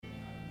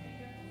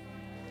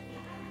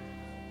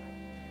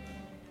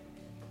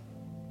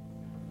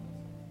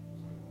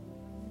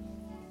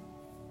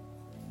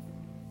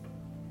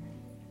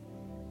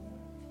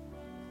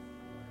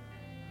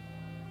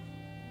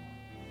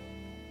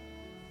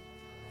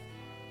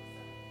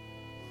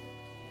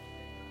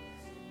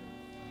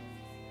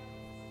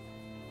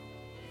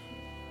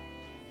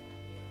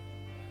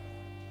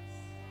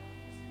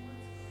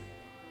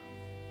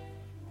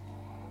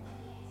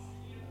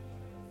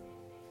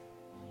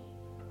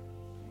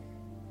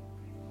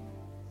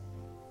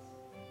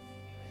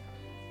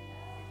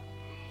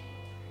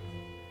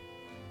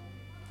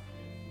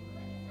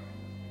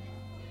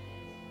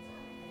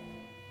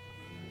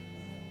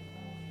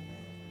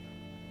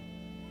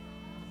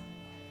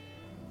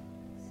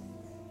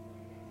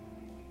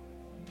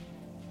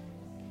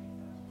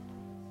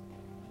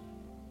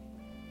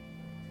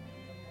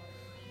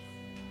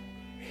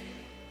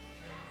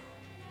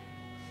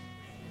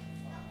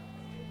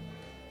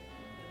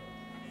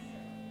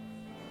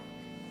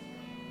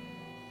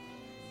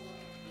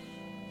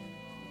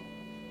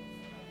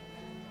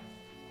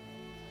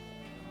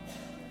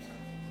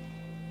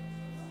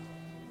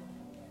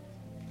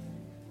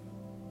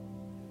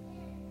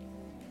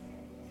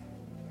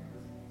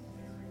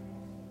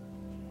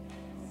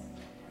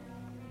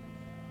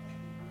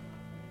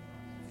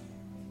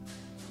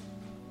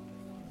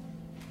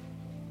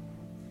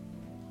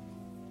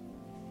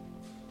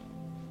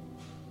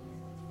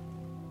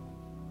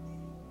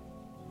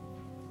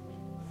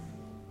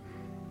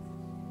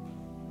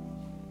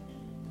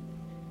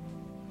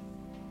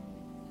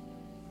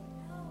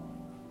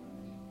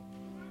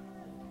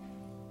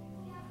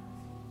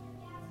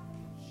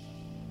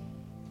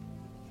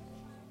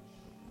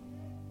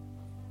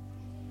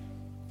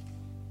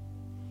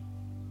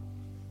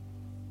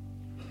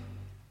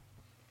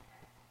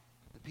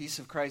Peace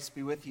of Christ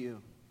be with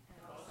you.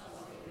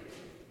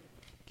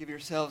 Give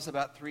yourselves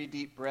about 3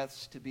 deep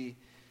breaths to be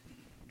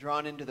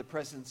drawn into the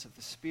presence of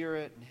the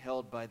Spirit and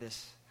held by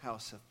this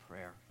house of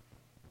prayer.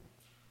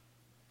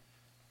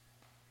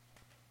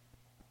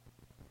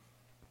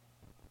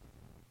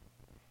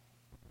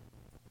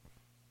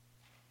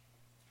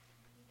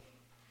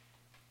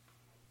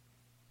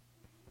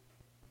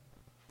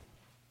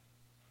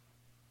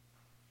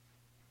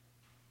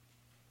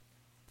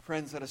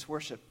 Friends, let us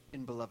worship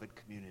in beloved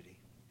community.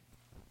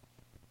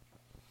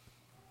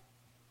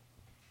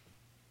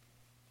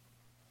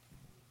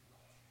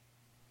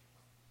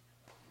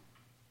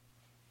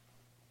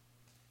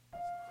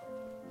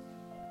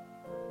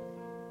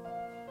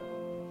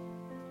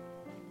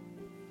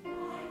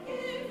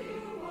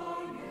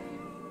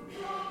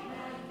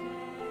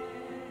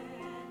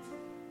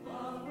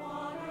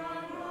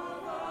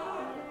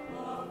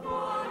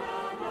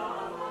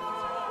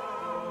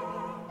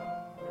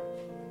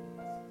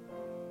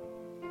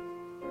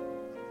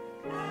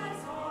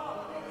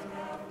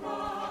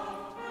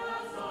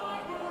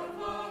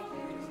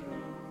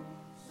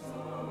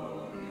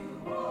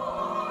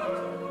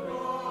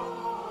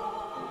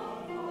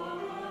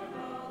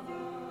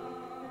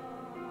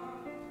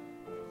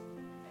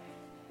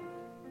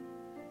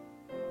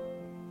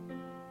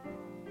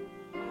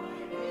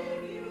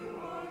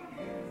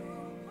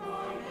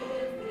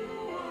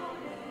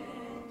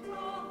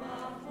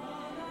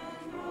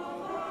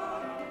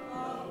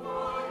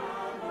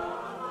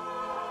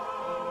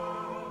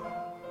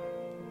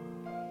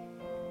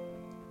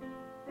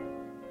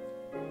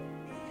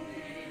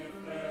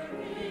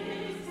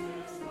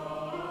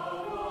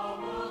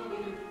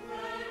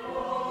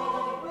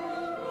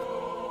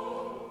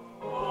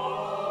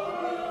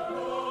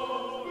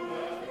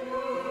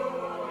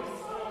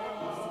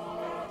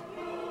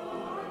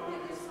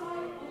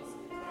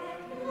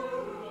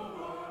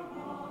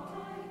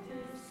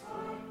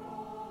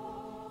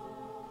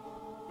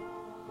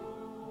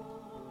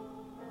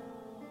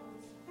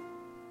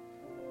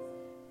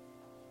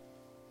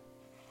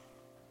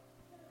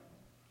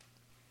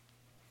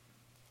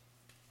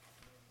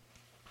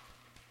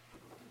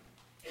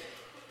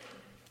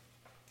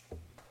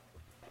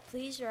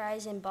 Please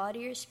rise in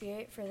body or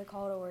spirit for the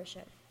call to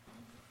worship.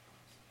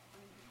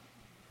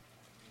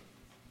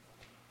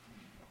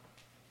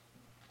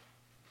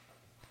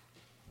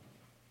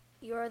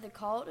 You are the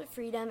call to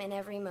freedom in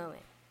every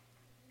moment.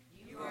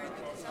 You are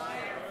the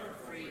desire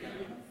for freedom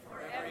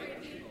for every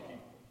people.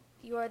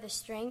 You are the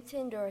strength to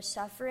endure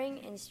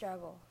suffering and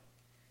struggle.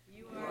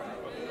 You are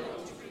the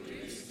will to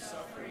reduce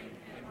suffering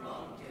and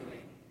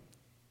wrongdoing.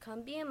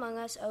 Come be among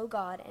us, O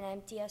God, and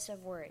empty us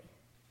of worry.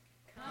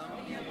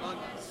 Come be among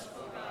us,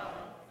 O God,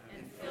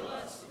 and fill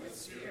us with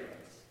spirit.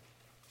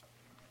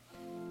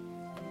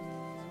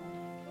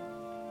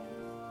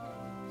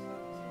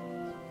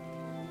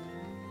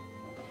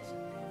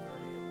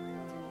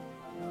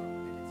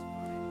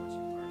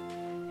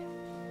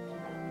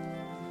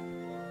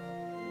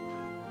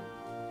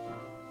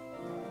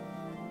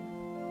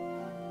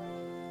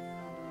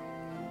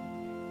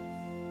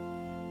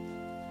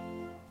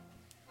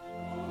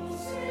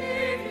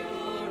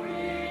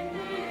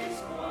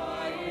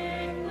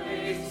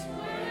 Place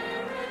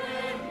where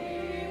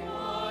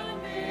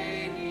anyone may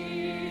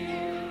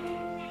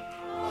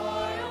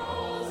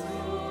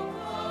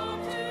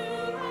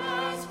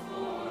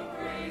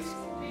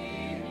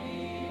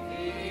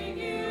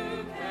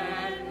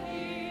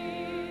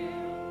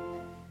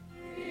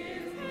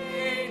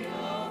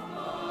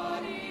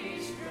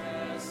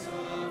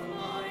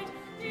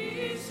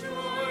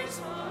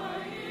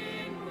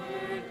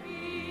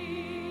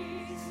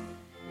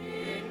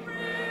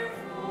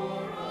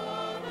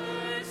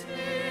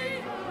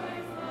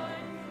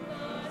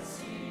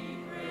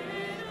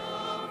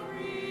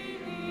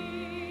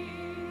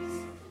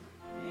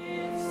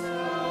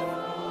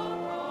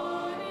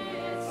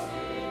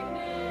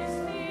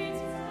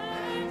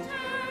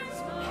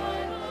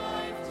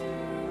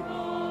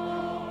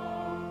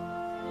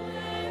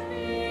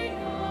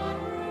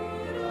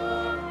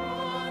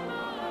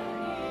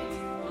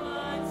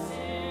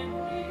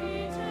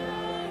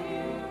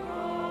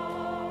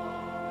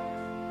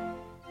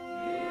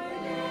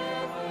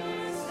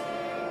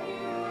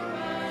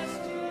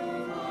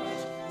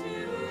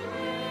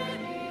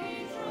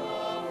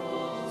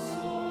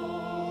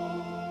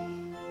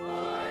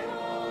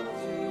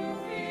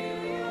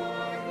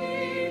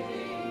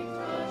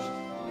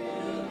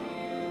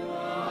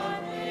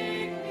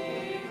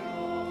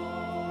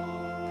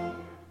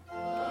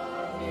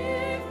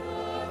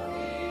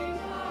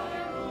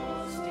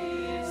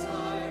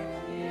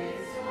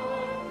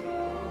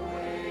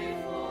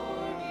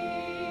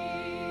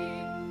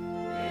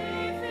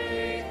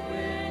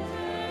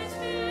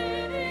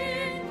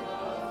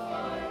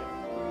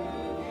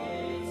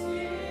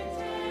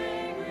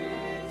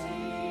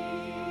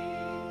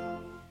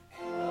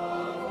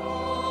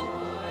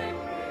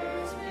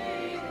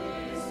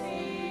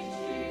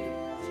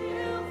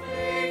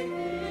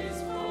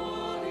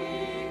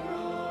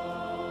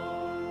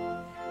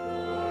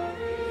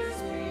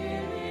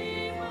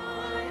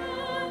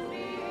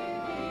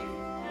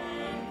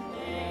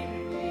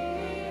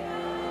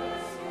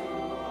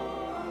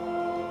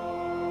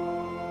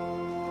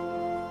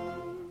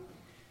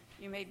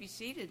may be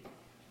seated.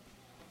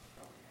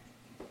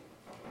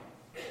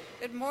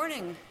 Good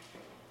morning.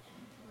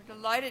 We're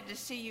delighted to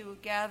see you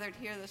gathered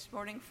here this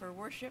morning for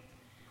worship.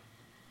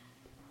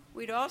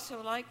 We'd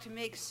also like to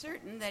make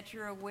certain that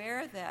you're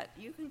aware that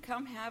you can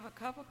come have a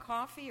cup of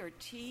coffee or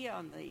tea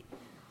on the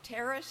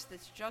terrace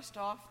that's just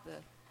off the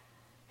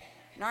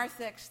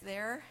narthex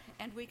there,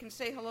 and we can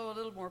say hello a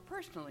little more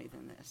personally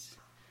than this.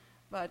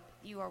 But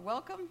you are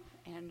welcome,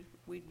 and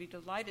we'd be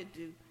delighted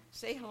to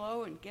say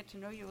hello and get to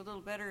know you a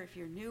little better if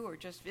you're new or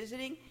just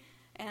visiting.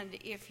 And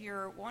if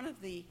you're one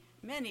of the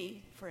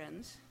many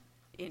friends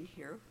in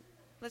here,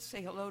 let's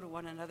say hello to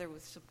one another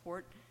with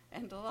support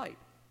and delight.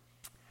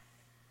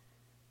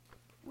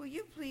 Will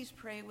you please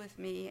pray with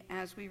me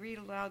as we read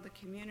aloud the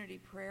community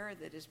prayer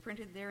that is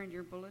printed there in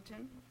your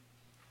bulletin?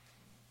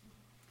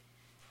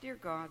 Dear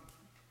God,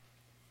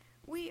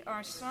 we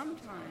are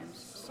sometimes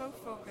so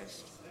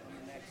focused on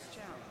the next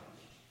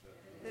challenge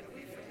that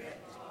we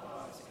forget to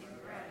pause in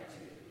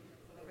gratitude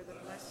for the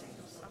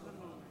blessings of the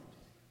moment.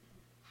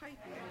 Heighten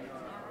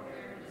our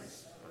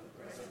awareness of the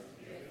present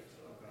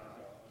gift, O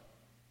God.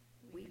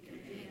 We can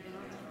be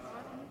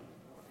downtrodden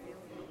or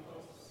feel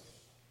hopeless.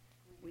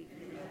 We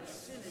can let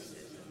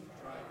cynicism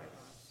drive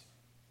us.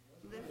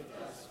 Lift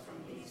us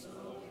from these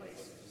low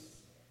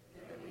places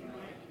that we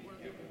might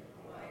work in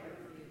a wider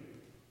view.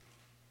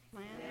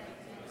 Plant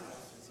in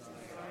us a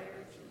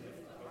desire to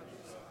lift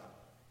others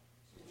up,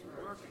 to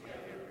work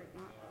together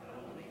not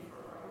only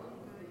for our own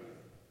good,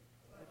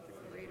 but for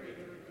the greater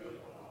good of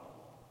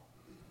all.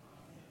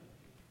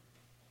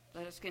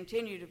 Let us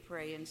continue to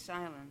pray in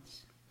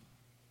silence.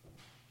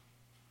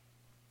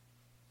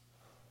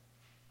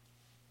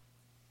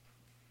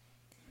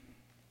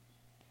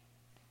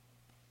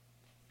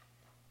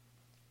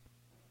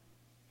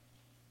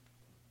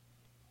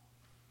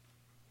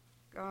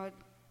 God,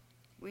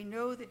 we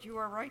know that you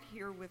are right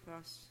here with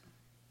us.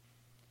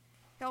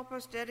 Help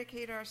us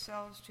dedicate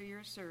ourselves to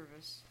your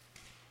service,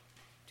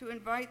 to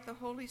invite the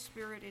Holy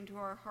Spirit into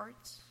our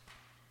hearts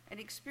and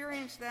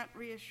experience that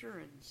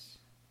reassurance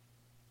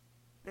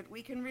that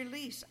we can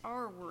release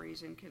our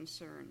worries and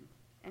concern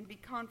and be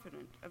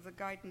confident of the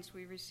guidance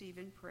we receive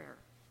in prayer.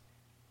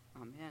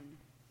 Amen.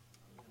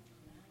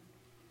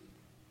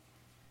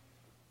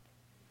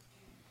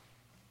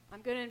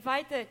 I'm going to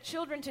invite the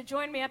children to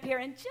join me up here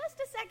in just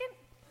a second.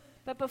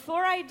 But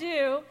before I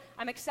do,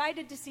 I'm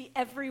excited to see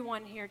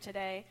everyone here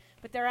today.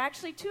 But there are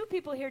actually two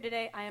people here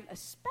today I am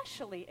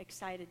especially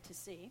excited to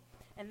see.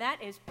 And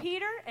that is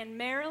Peter and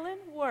Marilyn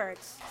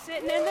Wirtz,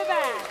 sitting in the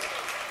back.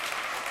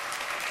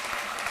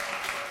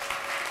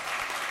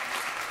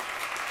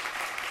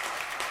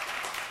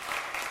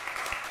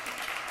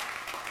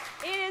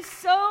 It is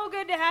so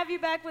good to have you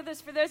back with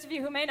us. For those of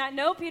you who may not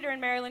know Peter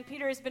and Marilyn,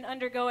 Peter has been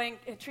undergoing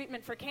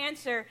treatment for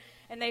cancer,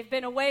 and they've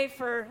been away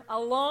for a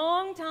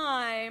long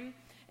time.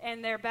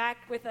 And they're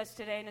back with us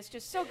today, and it's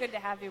just so good to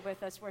have you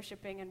with us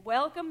worshiping, and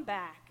welcome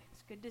back.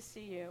 It's good to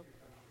see you.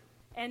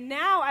 And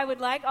now I would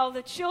like all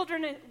the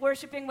children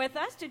worshiping with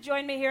us to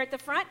join me here at the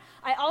front.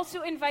 I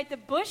also invite the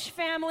Bush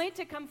family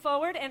to come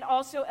forward, and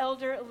also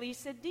Elder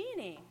Lisa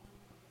Deeney.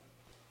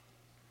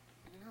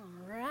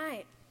 All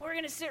right. We're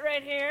going to sit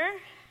right here.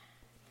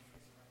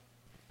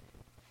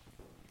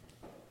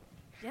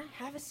 Yeah,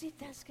 have a seat.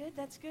 That's good.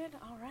 That's good.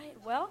 All right.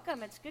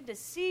 Welcome. It's good to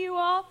see you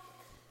all.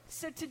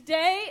 So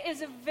today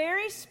is a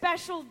very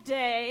special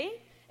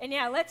day, and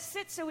yeah, let's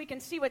sit so we can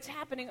see what's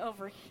happening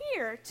over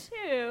here,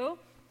 too,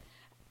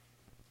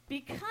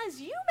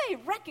 because you may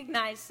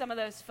recognize some of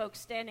those folks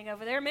standing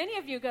over there. Many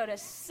of you go to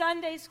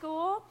Sunday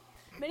school.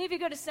 Many of you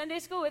go to Sunday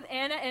school with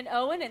Anna and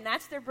Owen, and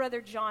that's their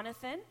brother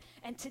Jonathan,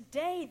 and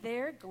today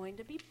they're going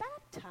to be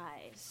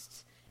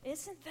baptized.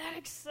 Isn't that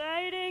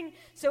exciting?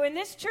 So in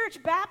this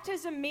church,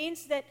 baptism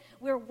means that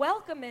we're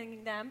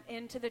welcoming them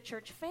into the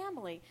church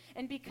family,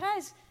 and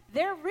because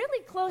they're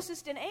really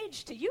closest in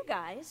age to you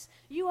guys,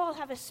 you all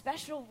have a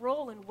special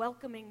role in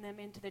welcoming them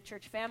into the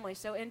church family.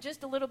 So in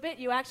just a little bit,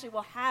 you actually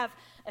will have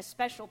a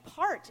special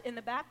part in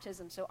the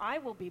baptism. So I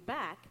will be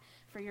back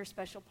for your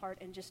special part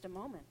in just a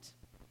moment.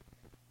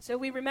 So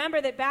we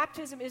remember that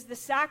baptism is the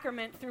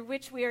sacrament through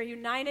which we are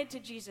united to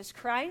Jesus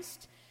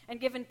Christ and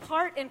given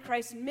part in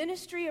Christ's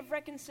ministry of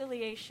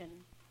reconciliation.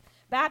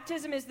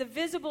 Baptism is the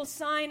visible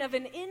sign of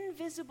an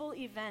invisible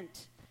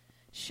event,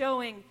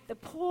 showing the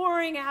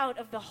pouring out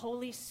of the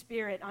Holy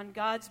Spirit on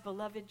God's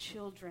beloved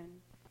children.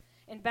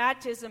 In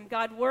baptism,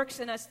 God works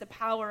in us the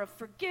power of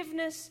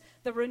forgiveness,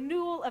 the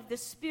renewal of the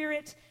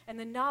Spirit, and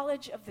the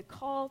knowledge of the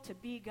call to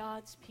be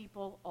God's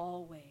people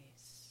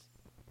always.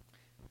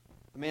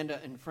 Amanda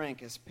and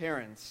Frank, as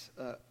parents,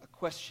 a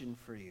question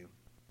for you,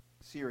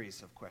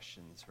 series of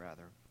questions,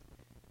 rather.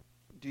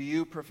 Do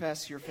you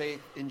profess your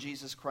faith in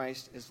Jesus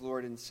Christ as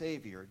Lord and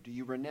Savior? Do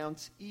you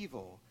renounce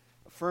evil,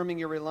 affirming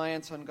your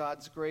reliance on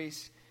God's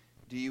grace?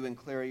 Do you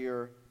declare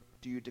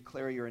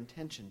your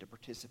intention to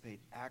participate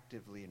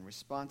actively and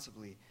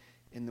responsibly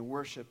in the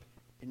worship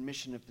and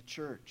mission of the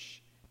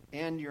church,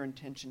 and your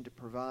intention to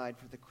provide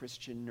for the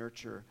Christian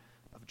nurture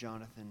of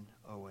Jonathan,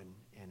 Owen,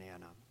 and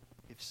Anna?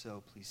 If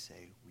so, please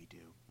say, we do.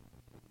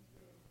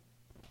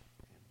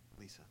 Okay.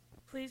 Lisa.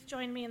 Please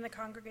join me in the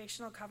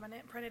Congregational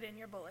Covenant printed in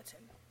your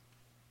bulletin.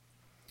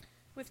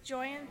 With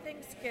joy and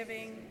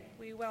thanksgiving,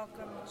 we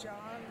welcome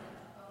John,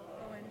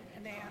 Owen,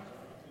 and Ann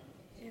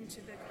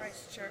into the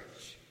Christ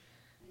Church.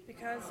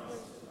 Because we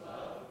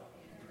love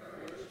and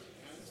encourage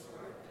and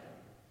support them,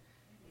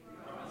 we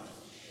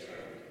must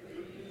share the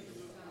news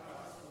of the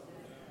gospel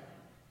with them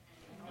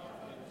and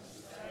help them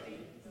study,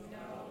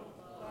 know,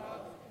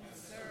 love, and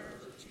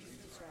serve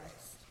Jesus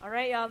Christ. All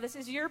right, y'all, this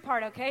is your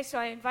part, okay? So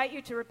I invite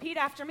you to repeat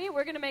after me.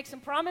 We're going to make some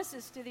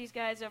promises to these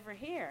guys over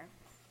here.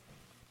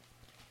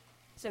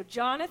 So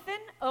Jonathan,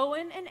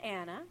 Owen, and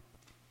Anna,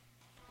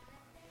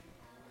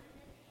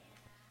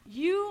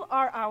 you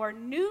are our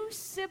new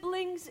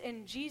siblings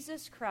in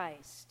Jesus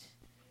Christ.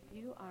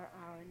 You are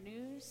our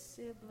new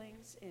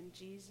siblings in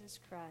Jesus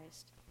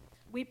Christ.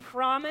 We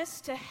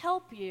promise to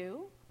help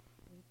you.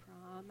 We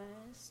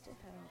promise to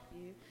help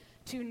you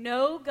to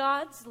know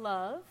God's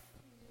love.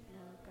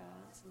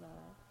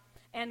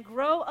 And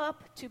grow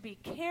up to be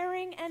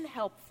caring and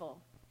helpful.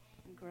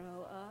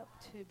 Grow up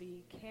to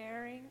be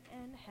caring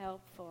and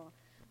helpful.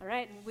 All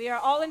right, and we are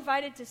all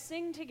invited to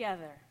sing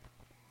together.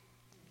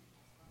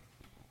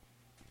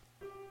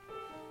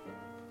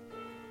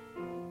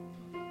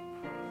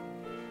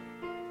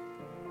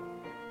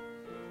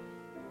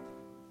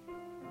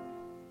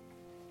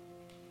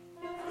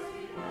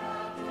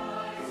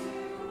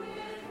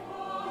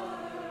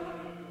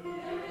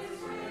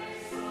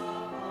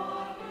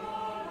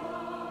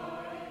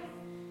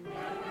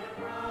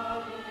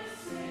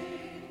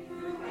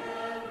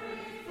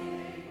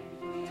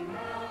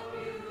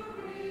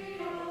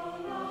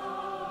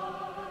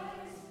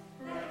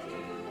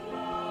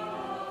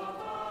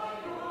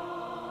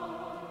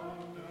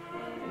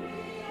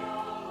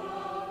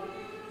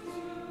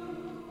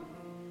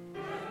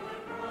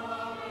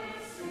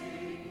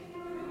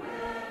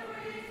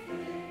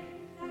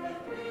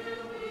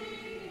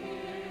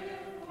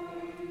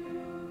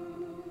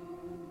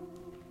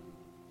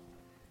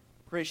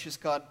 Gracious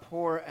God,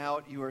 pour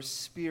out your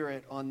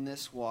Spirit on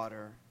this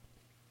water,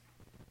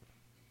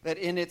 that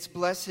in its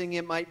blessing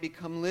it might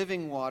become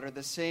living water,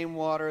 the same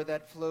water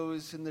that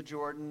flows in the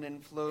Jordan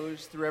and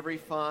flows through every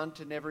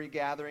font and every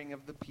gathering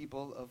of the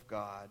people of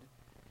God.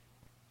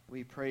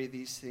 We pray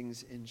these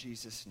things in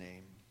Jesus'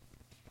 name.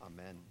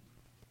 Amen.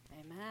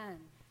 Amen.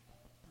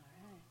 All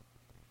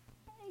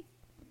right. Hey,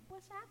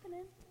 what's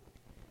happening?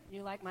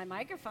 You like my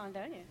microphone,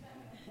 don't you?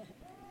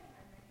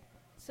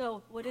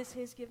 So, what is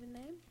his given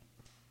name?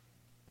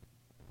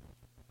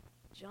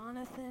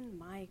 Jonathan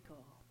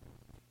Michael.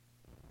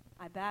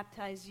 I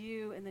baptize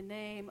you in the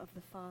name of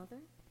the Father.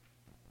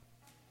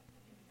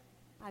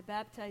 I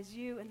baptize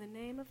you in the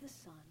name of the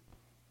Son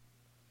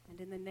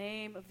and in the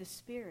name of the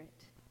Spirit.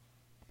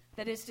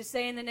 That is to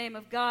say, in the name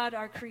of God,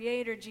 our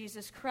Creator,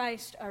 Jesus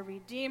Christ, our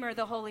Redeemer,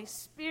 the Holy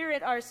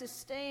Spirit, our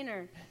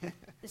Sustainer.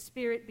 The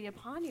Spirit be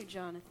upon you,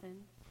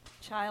 Jonathan,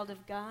 child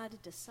of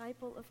God,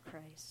 disciple of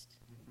Christ.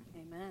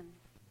 Amen.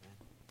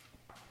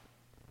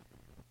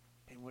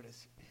 And what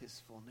is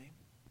his full name?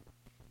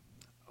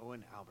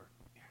 Owen Albert.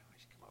 Here, why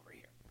don't you come over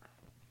here?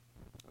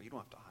 Oh, you don't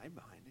have to hide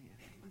behind it.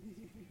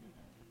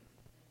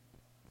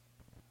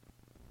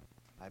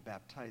 I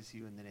baptize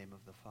you in the name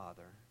of the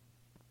Father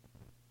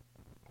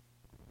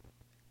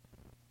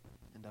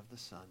and of the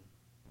Son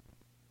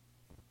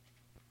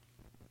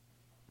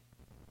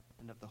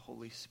and of the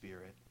Holy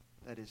Spirit,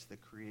 that is the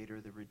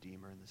Creator, the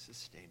Redeemer, and the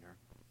Sustainer.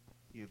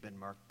 You have been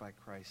marked by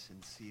Christ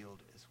and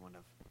sealed as one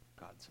of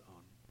God's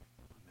own.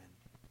 Amen.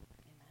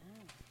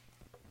 Amen.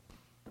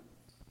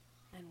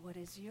 And what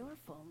is your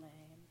full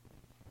name?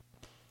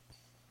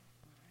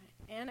 All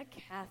right. Anna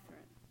Catherine.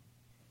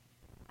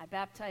 I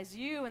baptize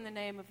you in the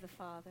name of the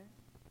Father,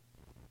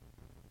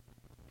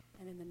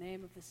 and in the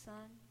name of the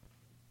Son,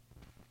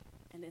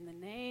 and in the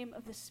name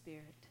of the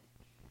Spirit.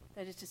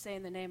 That is to say,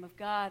 in the name of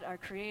God, our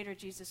Creator,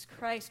 Jesus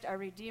Christ, our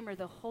Redeemer,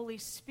 the Holy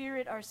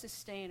Spirit, our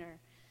Sustainer.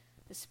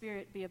 The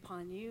Spirit be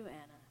upon you,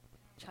 Anna,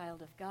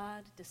 child of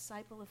God,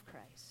 disciple of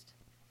Christ.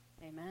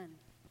 Amen.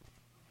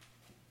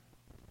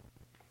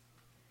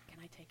 Can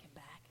I take him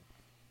back?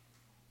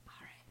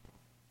 All right.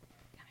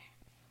 Come here.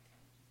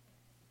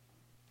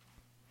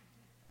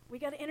 We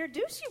got to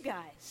introduce you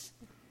guys.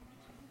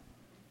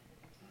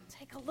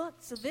 Take a look.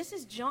 So this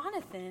is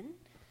Jonathan.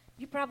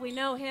 You probably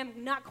know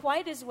him not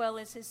quite as well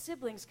as his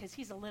siblings because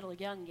he's a little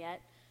young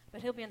yet,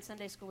 but he'll be in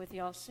Sunday school with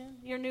you all soon.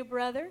 Your new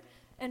brother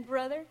and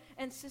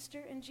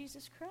sister in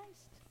Jesus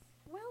Christ.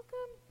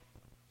 Welcome.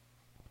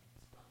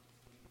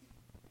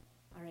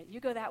 All right, you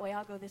go that way,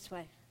 I'll go this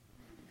way.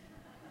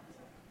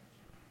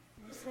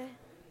 You say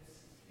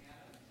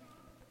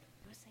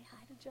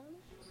hi to Jonathan?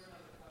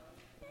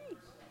 Hey.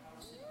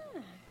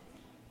 Yeah.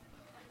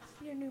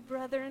 Your new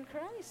brother in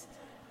Christ.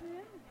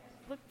 Yeah.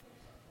 Look,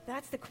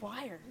 that's the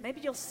choir.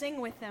 Maybe you'll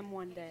sing with them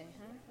one day,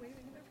 huh?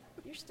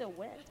 You're still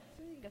wet.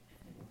 There you go.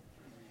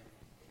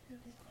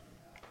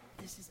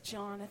 This is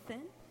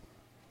Jonathan,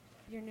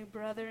 your new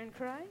brother in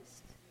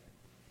Christ.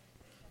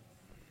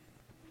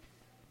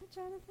 Hey,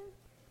 Jonathan,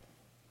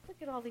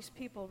 look at all these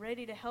people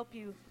ready to help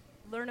you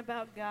learn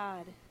about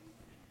God.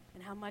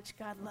 and how much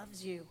God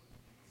loves you.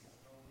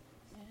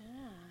 Yeah.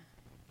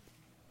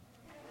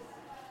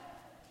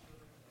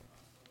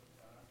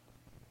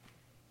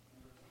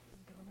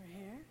 Go over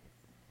here.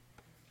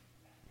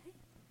 Hey,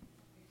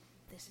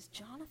 this is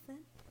Jonathan.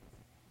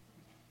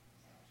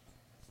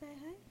 Say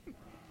hi.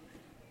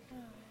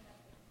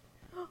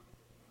 Oh,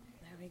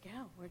 there we go.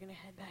 We're going to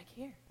head back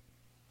here.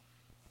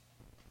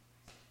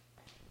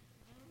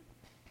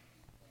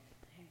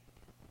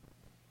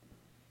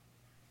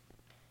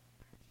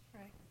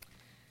 Right.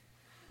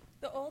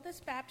 The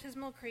oldest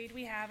baptismal creed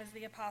we have is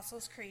the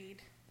Apostles'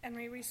 Creed, and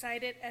we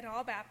recite it at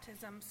all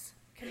baptisms,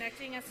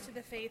 connecting us to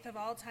the faith of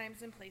all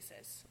times and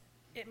places.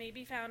 It may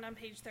be found on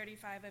page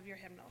 35 of your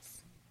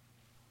hymnals.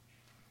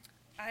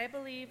 I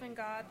believe in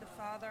God the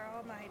Father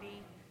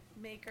Almighty,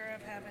 maker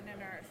of heaven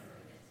and earth,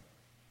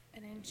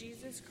 and in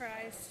Jesus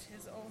Christ,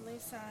 his only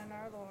Son,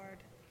 our Lord,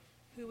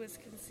 who was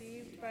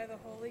conceived by the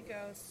Holy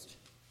Ghost,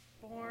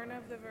 born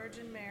of the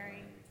Virgin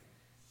Mary,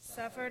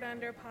 suffered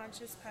under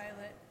Pontius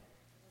Pilate,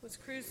 was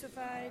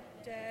crucified,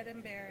 dead,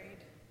 and buried.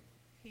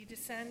 He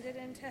descended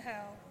into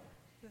hell.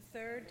 The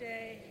third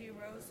day he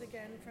rose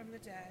again from the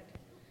dead.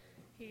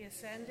 He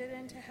ascended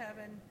into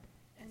heaven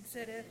and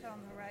sitteth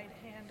on the right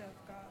hand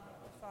of God,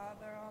 the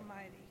Father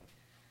Almighty.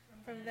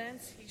 From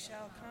thence he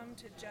shall come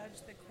to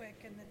judge the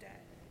quick and the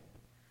dead.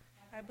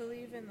 I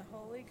believe in the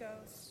Holy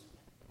Ghost,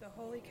 the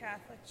Holy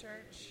Catholic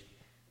Church,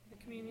 the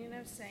communion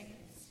of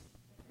saints,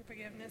 the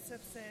forgiveness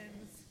of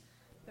sins,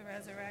 the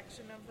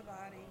resurrection of the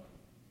body,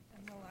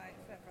 and the life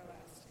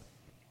everlasting.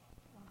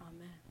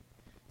 Amen.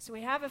 So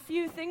we have a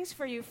few things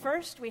for you.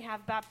 First, we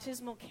have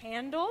baptismal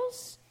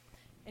candles,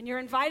 and you're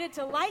invited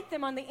to light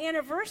them on the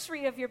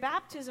anniversary of your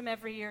baptism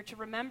every year to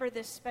remember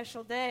this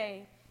special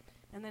day.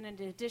 And then in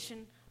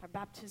addition, our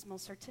baptismal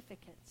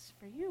certificates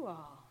for you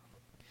all.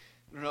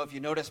 I don't know if you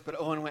noticed, but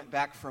Owen went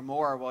back for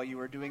more while you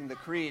were doing the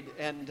creed.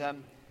 And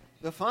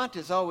the font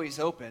is always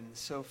open,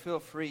 so feel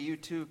free. You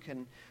too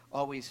can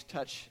always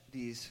touch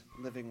these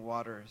living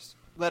waters.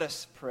 Let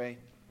us pray.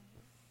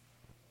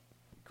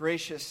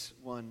 Gracious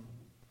one,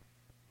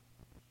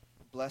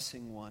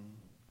 blessing one,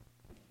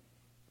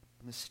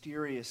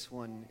 mysterious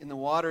one, in the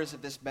waters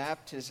of this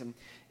baptism,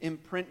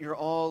 imprint your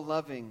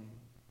all-loving,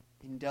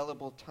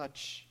 indelible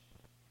touch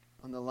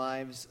on the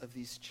lives of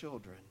these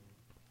children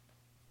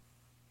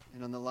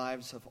and on the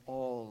lives of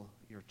all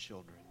your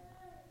children.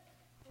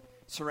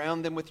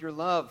 Surround them with your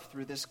love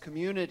through this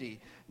community,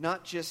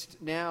 not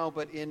just now,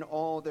 but in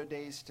all their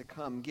days to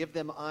come. Give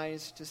them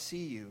eyes to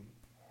see you,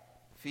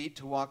 feet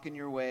to walk in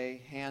your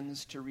way,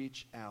 hands to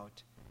reach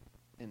out,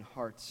 and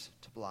hearts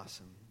to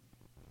blossom.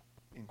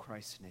 In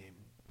Christ's name,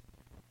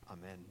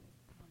 amen.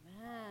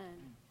 Amen.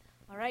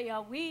 All right,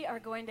 y'all, we are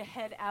going to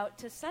head out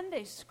to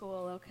Sunday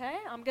school, okay?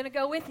 I'm going to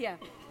go with you.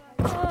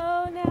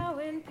 Go now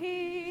in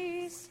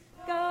peace.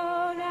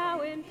 Go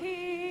now in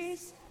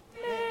peace.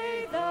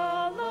 May the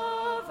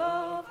love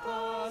of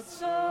God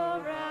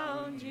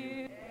surround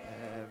you.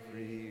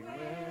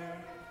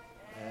 Everywhere,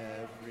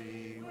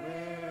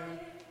 everywhere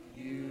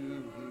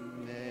you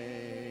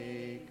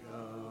may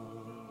go.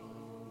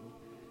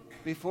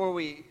 Before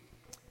we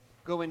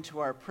go into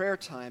our prayer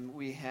time,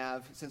 we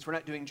have, since we're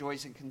not doing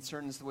joys and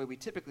concerns the way we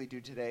typically do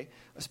today,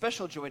 a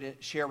special joy to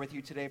share with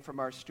you today from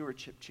our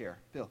stewardship chair.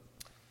 Bill.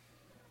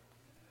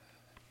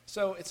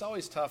 So it's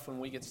always tough when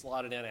we get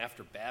slotted in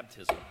after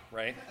baptism,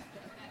 right?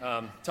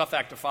 Tough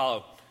act to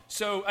follow.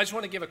 So I just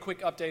want to give a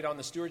quick update on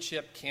the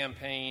stewardship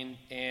campaign.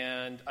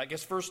 And I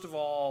guess, first of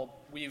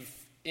all, we've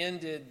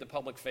ended the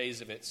public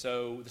phase of it.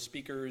 So the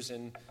speakers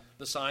and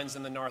the signs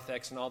and the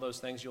narthex and all those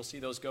things, you'll see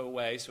those go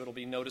away. So it'll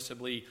be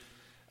noticeably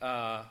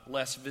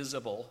less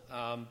visible.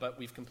 But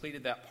we've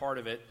completed that part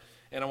of it.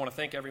 And I want to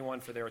thank everyone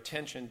for their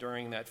attention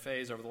during that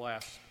phase over the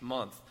last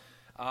month.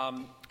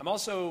 I'm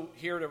also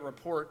here to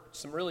report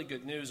some really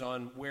good news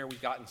on where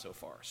we've gotten so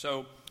far.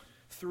 So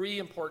 3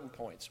 important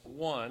points.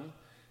 One,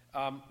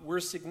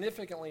 we're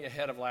significantly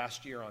ahead of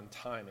last year on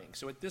timing.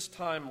 So at this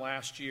time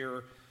last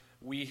year,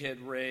 we had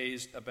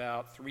raised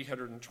about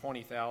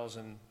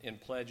 $320,000 in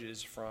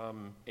pledges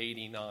from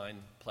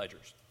 89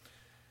 pledgers.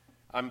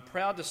 I'm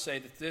proud to say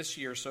that this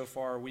year so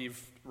far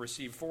we've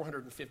received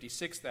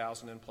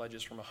 $456,000 in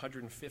pledges from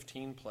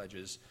 115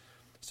 pledges.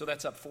 So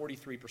that's up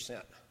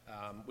 43%,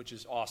 which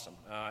is awesome.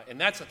 And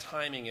that's a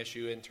timing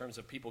issue in terms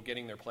of people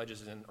getting their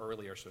pledges in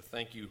earlier, so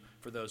thank you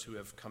for those who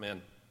have come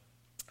in.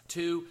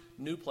 2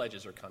 new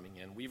pledges are coming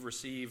in. We've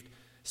received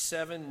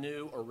 7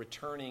 new or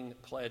returning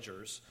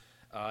pledgers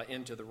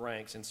into the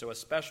ranks, and so a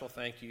special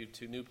thank you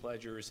to new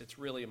pledgers. It's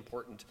really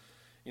important,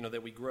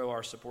 that we grow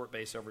our support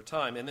base over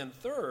time. And then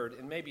third,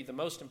 and maybe the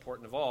most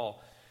important of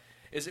all,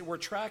 is that we're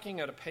tracking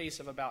at a pace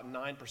of about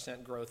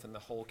 9% growth in the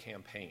whole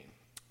campaign.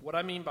 What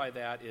I mean by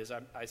that is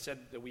I said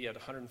that we had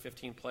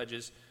 115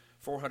 pledges,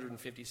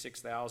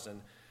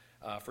 456,000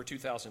 for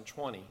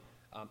 2020.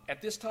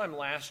 At this time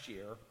last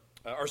year,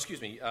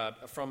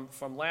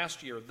 from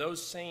last year,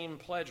 those same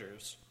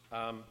pledgers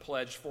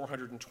pledged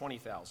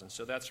 420,000.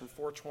 So that's from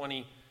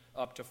 420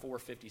 up to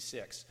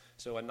 456,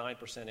 so a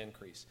 9%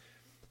 increase.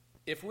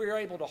 If we're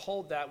able to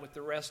hold that with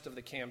the rest of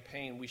the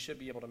campaign, we should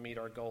be able to meet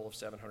our goal of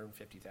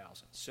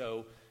 750,000.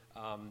 So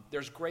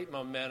there's great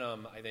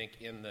momentum, I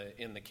think, in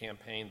the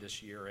campaign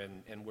this year,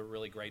 and we're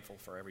really grateful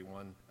for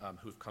everyone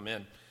who've come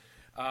in.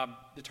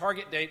 The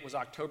target date was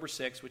October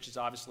 6th, which is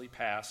obviously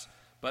past,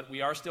 but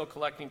we are still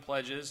collecting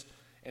pledges.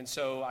 And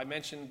so I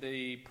mentioned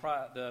the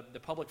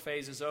public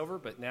phase is over,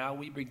 but now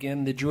we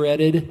begin the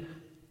dreaded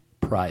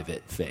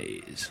private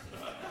phase.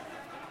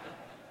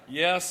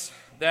 Yes,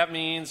 that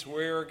means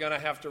we're going to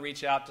have to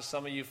reach out to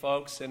some of you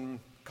folks and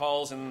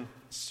calls and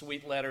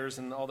sweet letters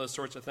and all those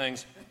sorts of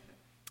things.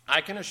 I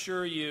can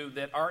assure you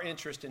that our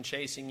interest in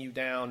chasing you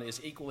down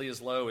is equally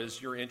as low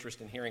as your interest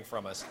in hearing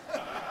from us.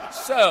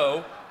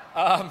 So,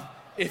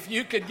 if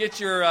you could get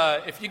your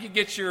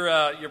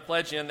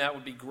pledge in, that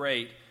would be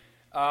great.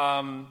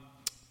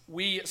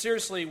 We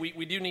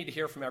do need to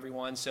hear from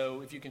everyone. So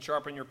if you can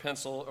sharpen your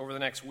pencil over the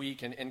next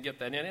week and get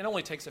that in, it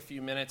only takes a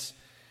few minutes.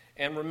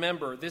 And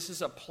remember, this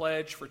is a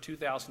pledge for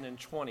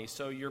 2020,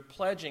 so you're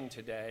pledging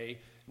today,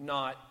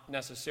 not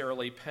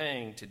necessarily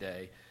paying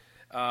today.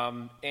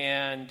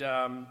 And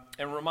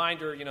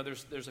reminder,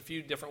 there's a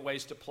few different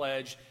ways to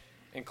pledge,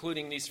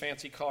 including these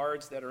fancy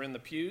cards that are in the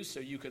pews,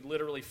 so you could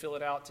literally fill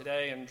it out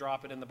today and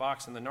drop it in the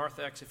box in the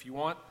narthex if you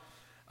want.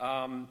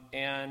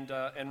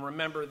 And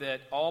remember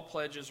that all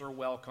pledges are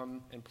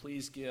welcome, and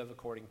please give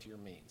according to your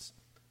means.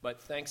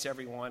 But thanks,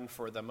 everyone,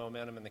 for the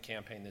momentum in the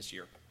campaign this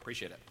year.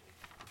 Appreciate it.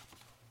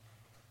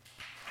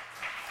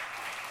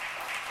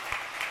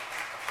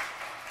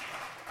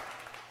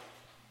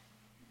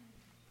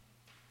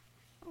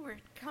 We're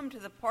come to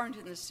the point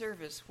in the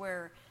service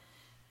where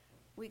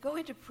we go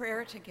into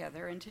prayer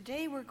together, and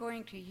today we're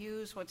going to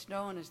use what's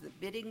known as the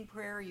bidding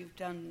prayer. You've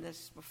done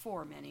this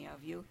before, many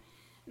of you.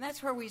 And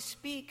that's where we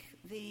speak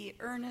the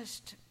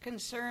earnest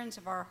concerns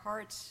of our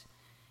hearts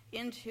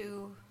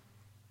into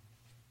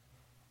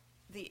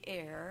the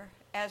air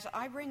as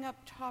I bring up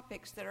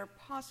topics that are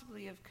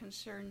possibly of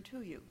concern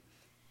to you.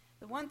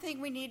 The one thing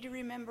we need to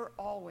remember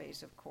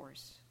always, of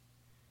course,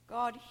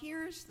 God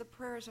hears the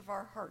prayers of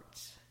our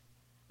hearts,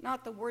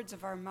 not the words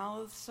of our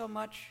mouths so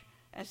much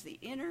as the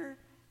inner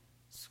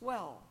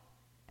swell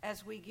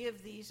as we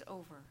give these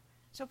over.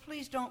 So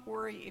please don't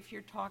worry if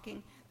you're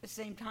talking the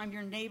same time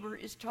your neighbor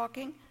is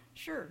talking.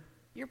 Sure,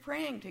 you're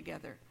praying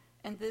together,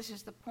 and this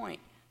is the point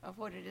of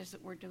what it is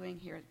that we're doing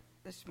here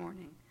this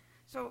morning.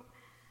 So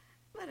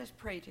let us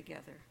pray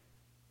together.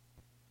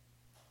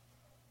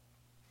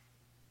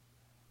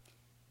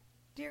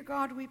 Dear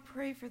God, we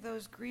pray for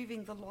those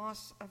grieving the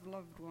loss of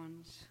loved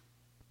ones.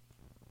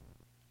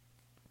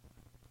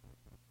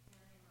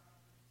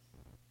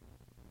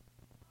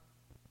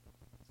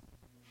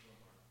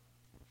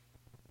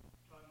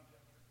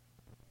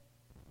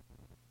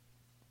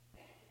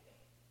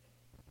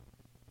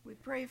 We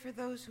pray for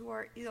those who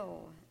are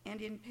ill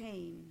and in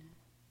pain.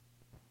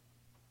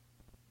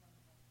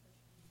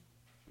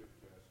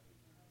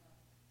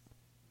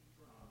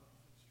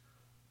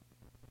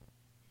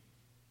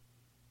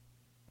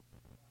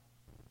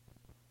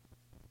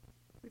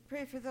 We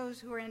pray for those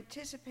who are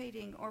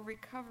anticipating or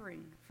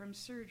recovering from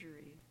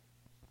surgery.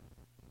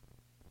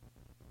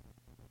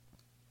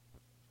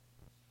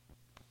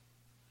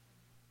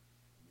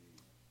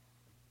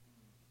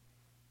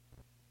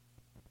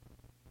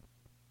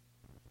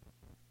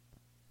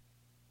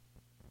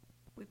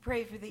 We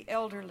pray for the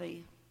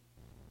elderly,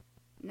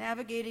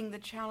 navigating the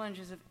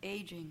challenges of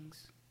aging,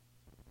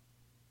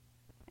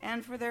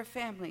 and for their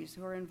families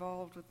who are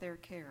involved with their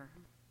care.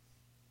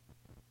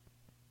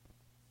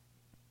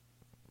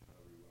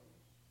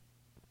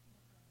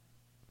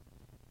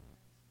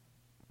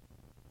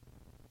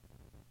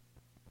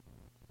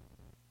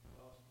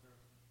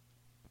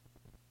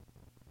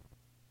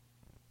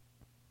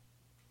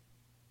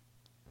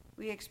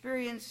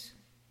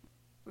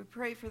 We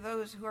pray for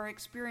those who are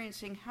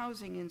experiencing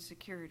housing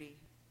insecurity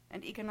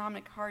and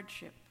economic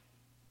hardship,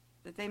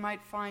 that they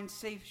might find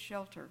safe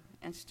shelter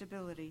and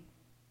stability.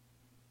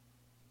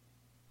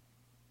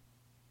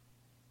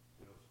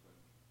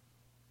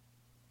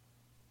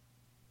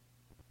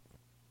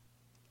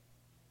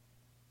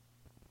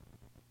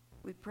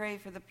 We pray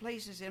for the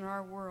places in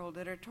our world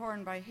that are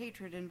torn by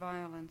hatred and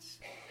violence.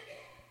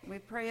 We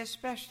pray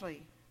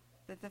especially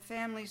that the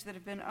families that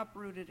have been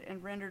uprooted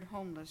and rendered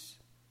homeless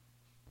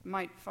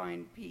might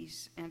find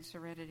peace and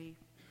serenity.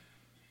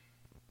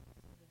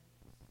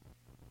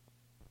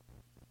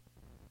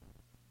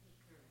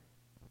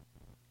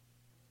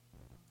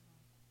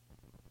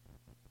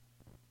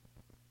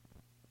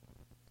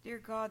 Dear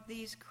God,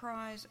 these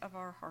cries of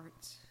our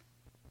hearts,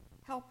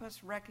 help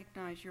us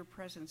recognize your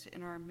presence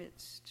in our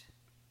midst.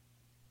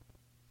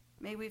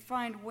 May we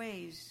find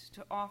ways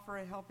to offer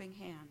a helping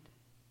hand,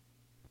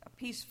 a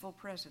peaceful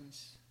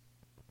presence,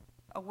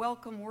 a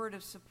welcome word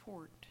of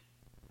support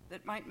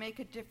that might make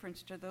a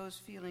difference to those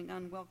feeling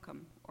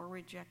unwelcome or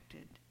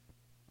rejected.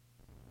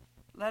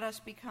 Let us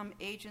become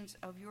agents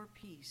of your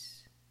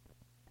peace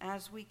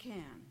as we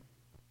can,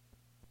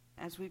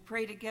 as we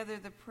pray together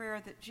the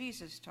prayer that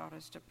Jesus taught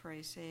us to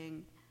pray,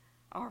 saying,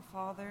 Our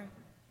Father,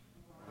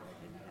 who art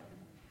in heaven,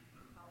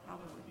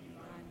 hallowed be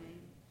thy name.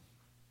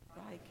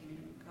 thy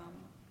kingdom come,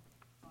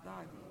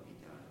 thy will be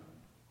done,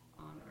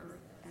 on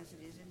earth as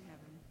it is in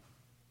heaven.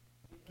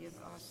 Give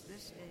us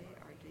this day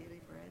our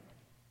daily bread,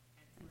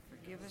 and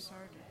forgive us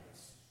our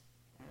debts,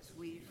 as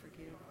we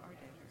forgive our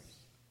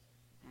debtors.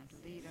 And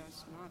lead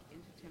us not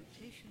into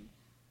temptation,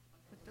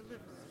 but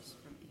deliver us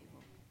from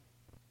evil.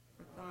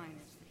 For thine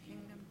is the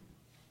kingdom,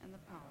 and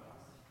the power,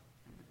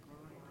 and the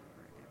glory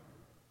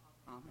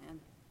forever.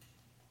 Amen.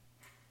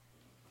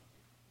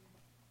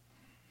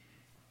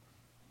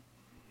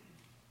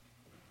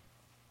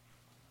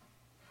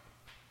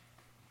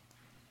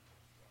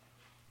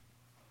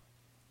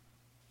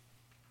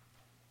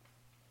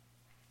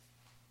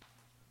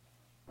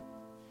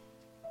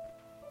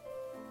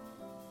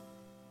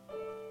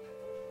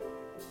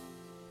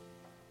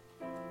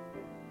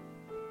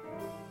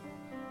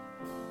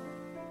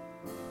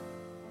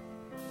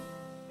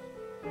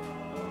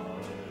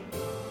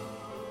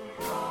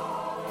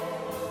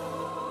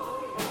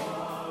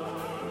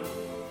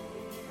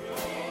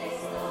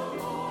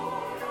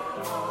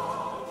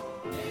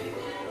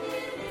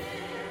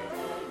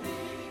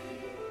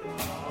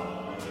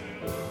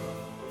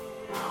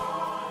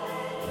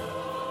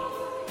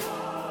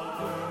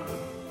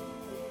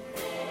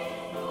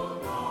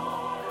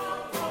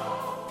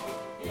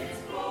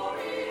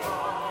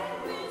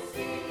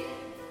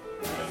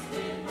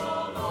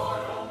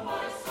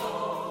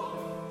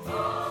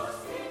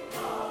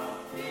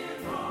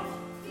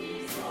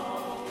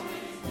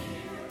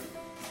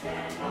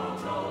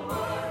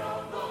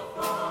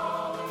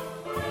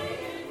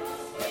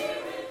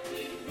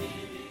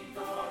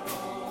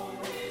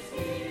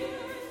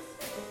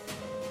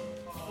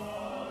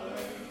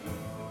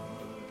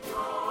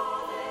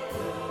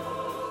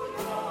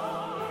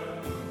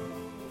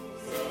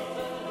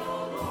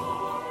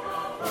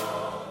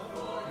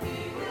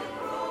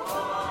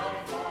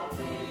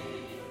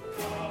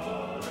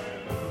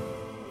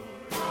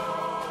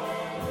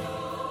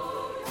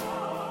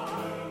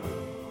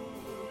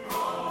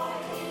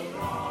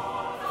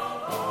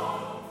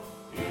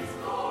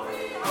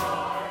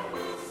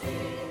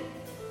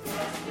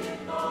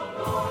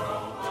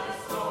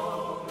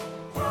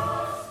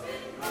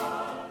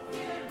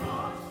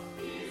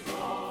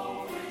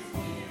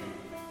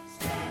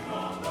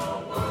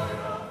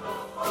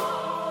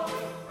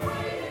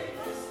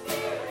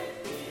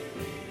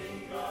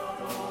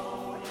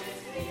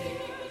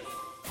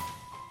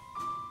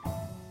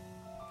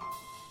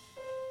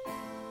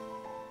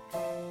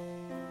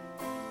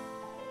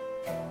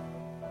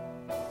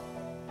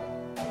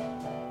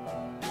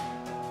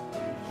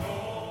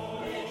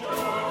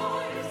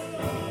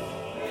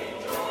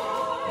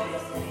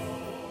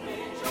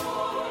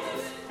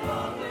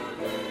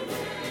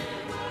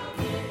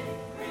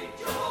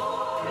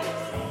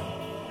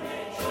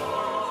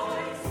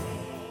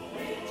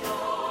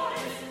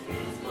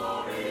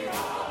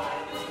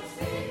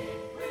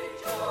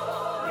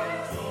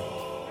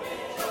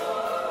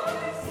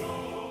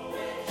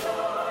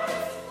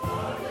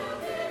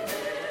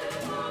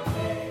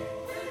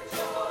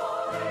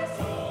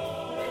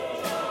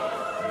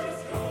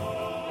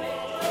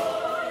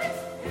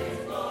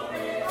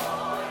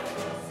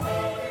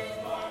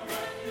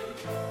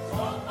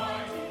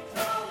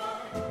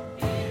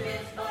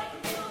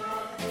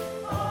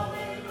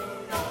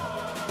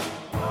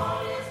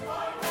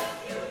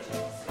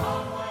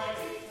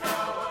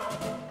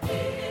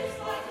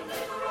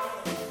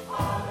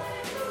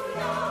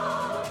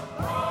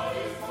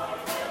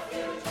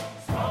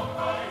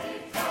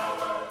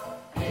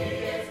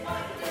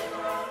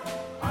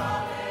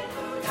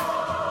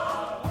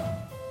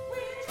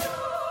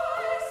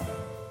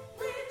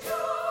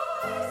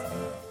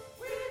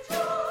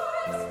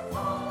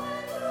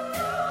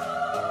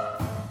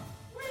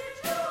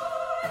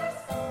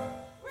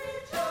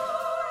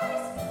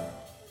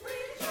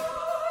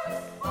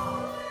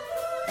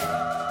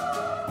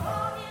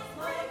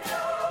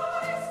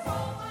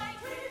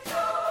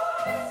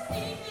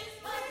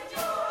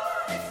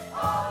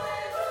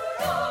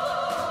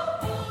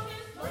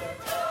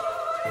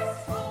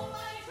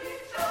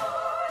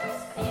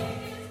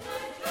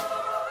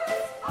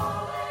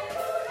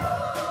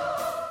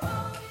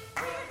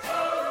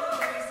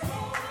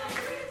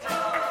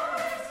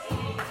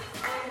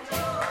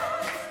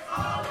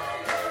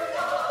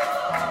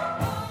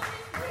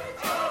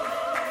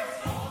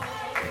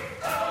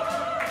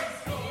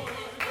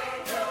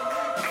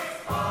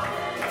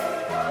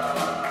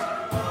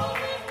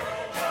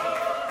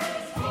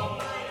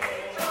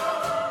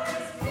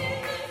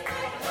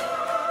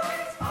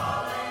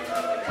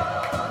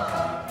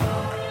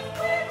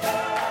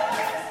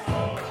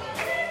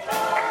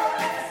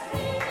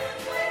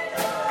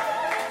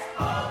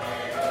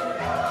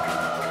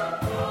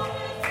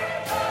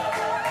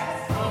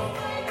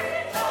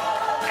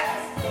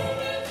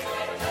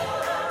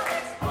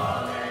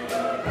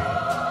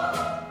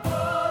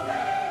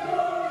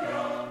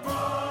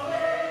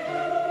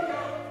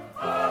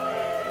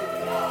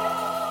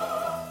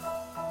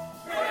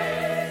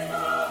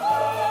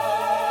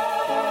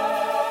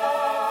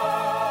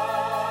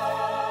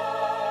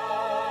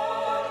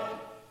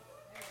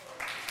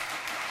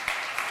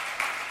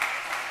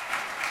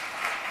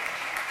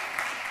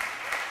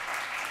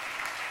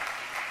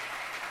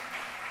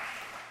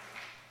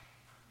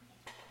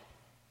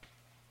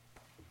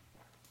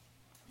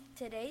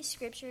 Today's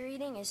scripture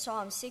reading is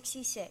Psalm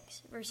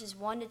 66, verses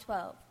 1 to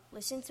 12.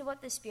 Listen to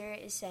what the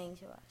Spirit is saying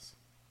to us.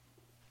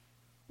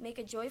 Make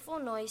a joyful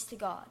noise to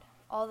God,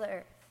 all the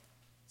earth.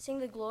 Sing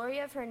the glory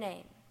of her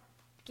name.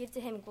 Give to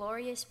him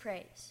glorious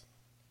praise.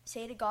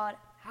 Say to God,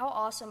 how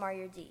awesome are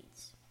your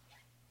deeds.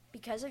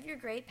 Because of your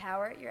great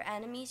power, your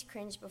enemies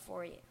cringe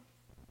before you.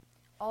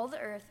 All the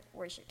earth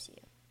worships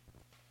you.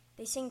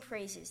 They sing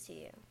praises to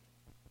you.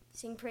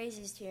 Sing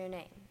praises to your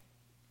name.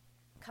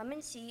 Come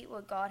and see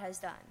what God has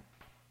done.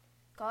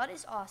 God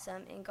is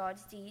awesome in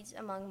God's deeds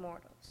among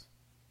mortals.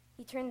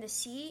 He turned the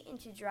sea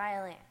into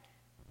dry land.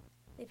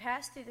 They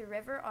passed through the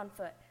river on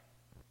foot.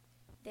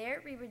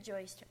 There we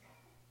rejoiced her,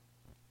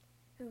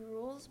 who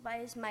rules by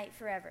his might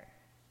forever,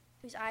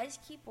 whose eyes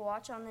keep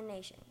watch on the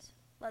nations.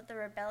 Let the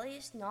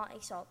rebellious not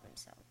exalt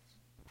themselves.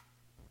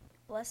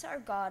 Bless our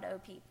God, O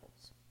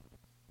peoples.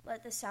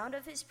 Let the sound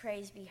of his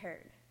praise be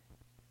heard,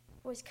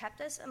 who has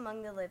kept us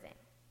among the living,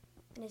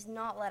 and has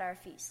not let our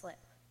feet slip.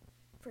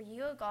 For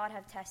you, O God,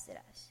 have tested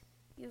us.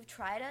 You have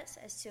tried us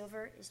as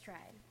silver is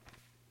tried.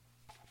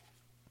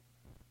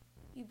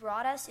 You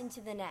brought us into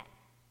the net.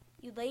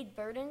 You laid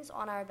burdens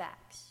on our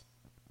backs.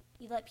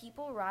 You let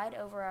people ride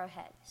over our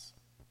heads.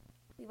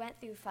 We went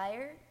through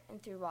fire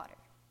and through water.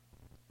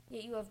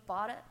 Yet you have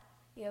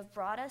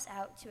brought us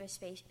out to a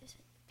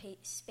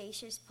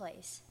spacious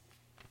place.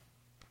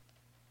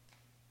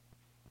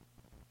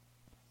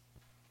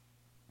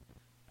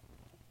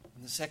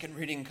 And the second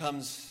reading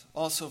comes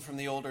also from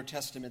the Older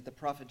Testament, the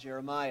prophet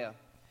Jeremiah,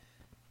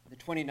 the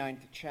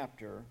 29th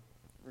chapter,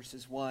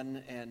 verses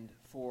 1 and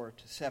 4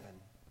 to 7.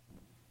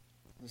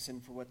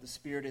 Listen for what the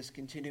Spirit is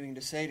continuing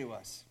to say to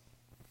us.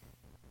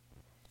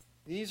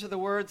 These are the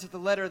words of the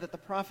letter that the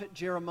prophet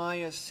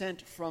Jeremiah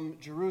sent from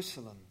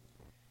Jerusalem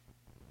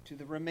to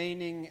the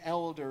remaining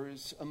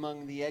elders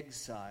among the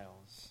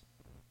exiles,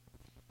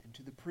 and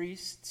to the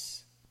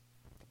priests,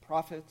 the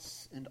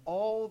prophets, and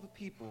all the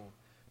people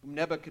whom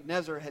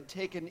Nebuchadnezzar had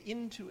taken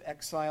into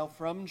exile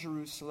from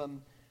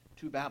Jerusalem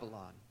to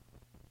Babylon.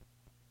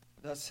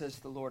 Thus says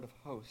the Lord of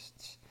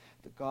hosts,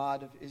 the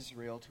God of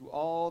Israel, to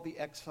all the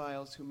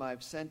exiles whom I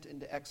have sent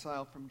into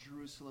exile from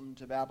Jerusalem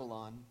to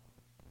Babylon: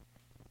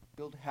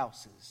 build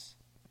houses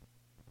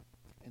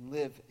and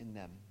live in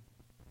them.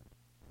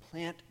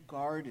 Plant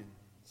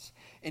gardens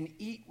and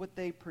eat what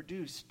they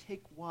produce.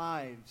 Take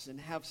wives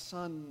and have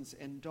sons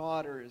and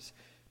daughters.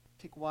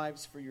 Take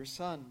wives for your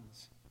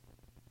sons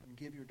and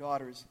give your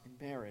daughters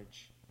in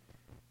marriage,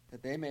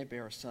 that they may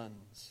bear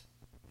sons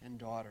and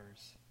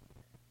daughters.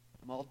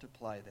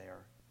 Multiply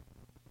there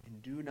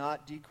and do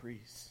not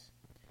decrease,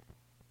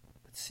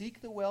 but seek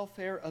the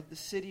welfare of the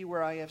city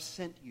where I have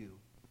sent you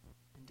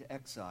into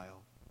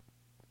exile,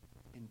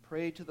 and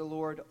pray to the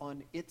Lord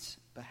on its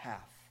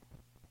behalf,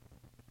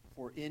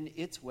 for in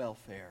its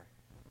welfare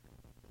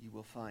you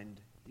will find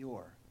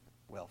your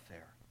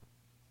welfare.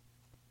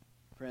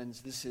 Friends,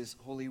 this is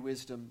holy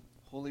wisdom,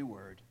 holy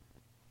word.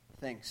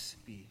 Thanks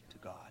be to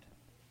God.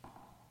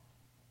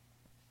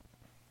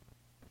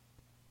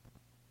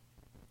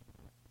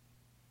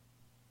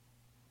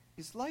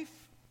 Is life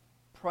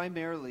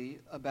primarily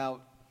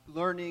about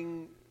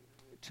learning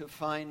to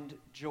find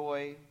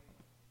joy,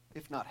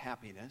 if not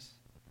happiness,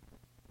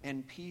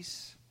 and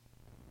peace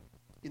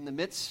in the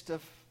midst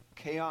of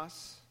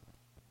chaos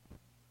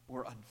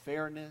or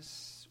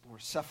unfairness or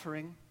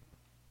suffering?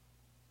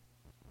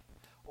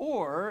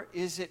 Or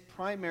is it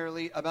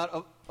primarily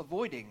about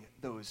avoiding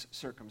those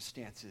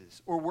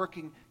circumstances or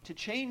working to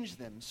change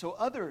them so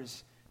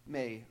others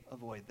may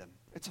avoid them?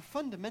 It's a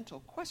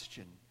fundamental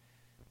question,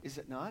 is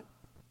it not?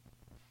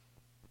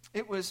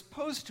 It was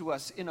posed to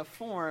us in a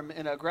form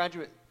in a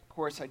graduate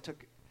course I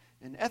took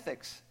in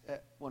ethics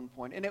at one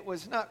point, and it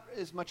was not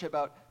as much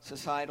about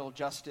societal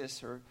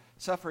justice or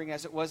suffering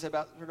as it was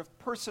about sort of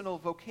personal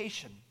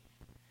vocation.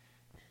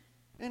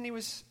 And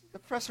the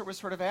professor was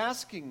sort of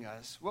asking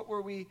us, what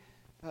were we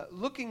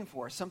looking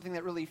for? Something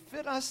that really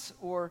fit us,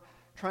 or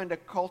trying to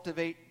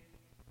cultivate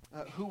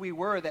who we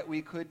were, that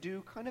we could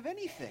do kind of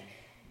anything?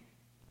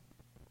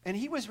 And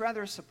he was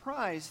rather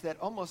surprised that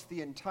almost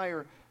the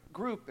entire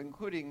group,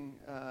 including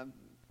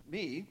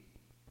me,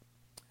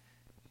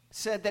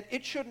 said that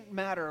it shouldn't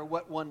matter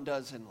what one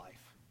does in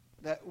life,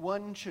 that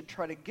one should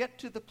try to get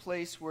to the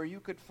place where you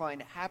could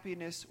find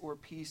happiness or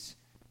peace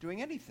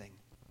doing anything.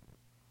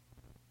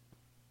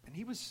 And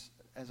he was,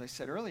 as I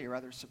said earlier,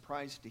 rather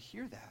surprised to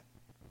hear that.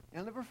 And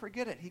I'll never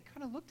forget it. He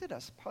kind of looked at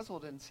us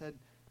puzzled and said,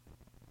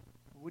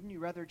 wouldn't you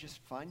rather just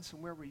find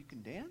somewhere where you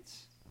can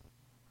dance?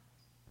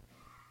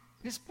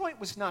 His point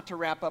was not to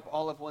wrap up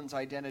all of one's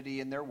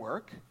identity in their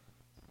work,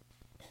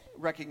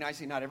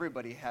 recognizing not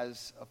everybody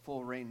has a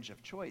full range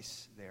of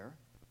choice there,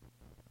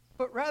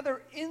 but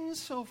rather,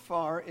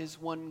 insofar as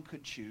one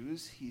could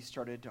choose, he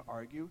started to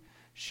argue,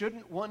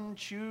 shouldn't one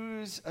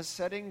choose a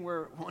setting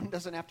where one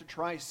doesn't have to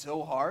try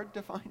so hard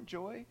to find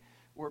joy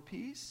or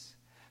peace?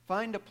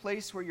 Find a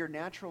place where your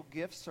natural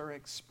gifts are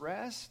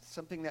expressed,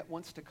 something that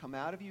wants to come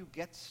out of you,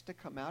 gets to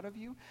come out of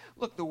you.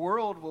 Look, the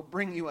world will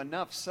bring you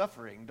enough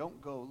suffering.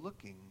 Don't go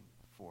looking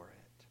for it.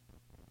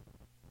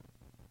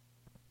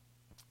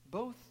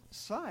 Both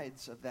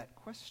sides of that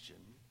question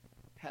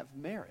have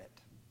merit.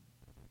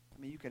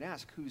 I mean, you can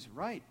ask who's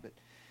right, but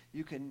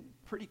you can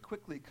pretty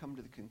quickly come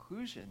to the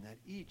conclusion that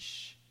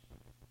each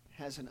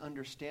has an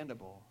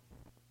understandable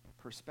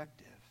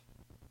perspective.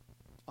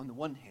 On the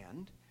one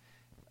hand,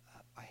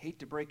 I hate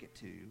to break it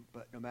to you,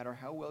 but no matter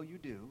how well you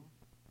do,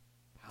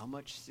 how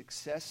much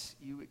success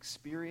you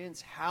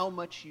experience, how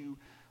much you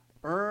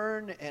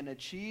earn and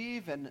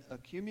achieve and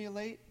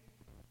accumulate,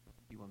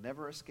 you will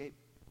never escape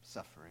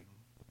suffering.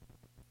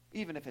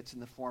 Even if it's in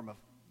the form of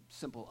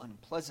simple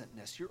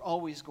unpleasantness, you're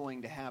always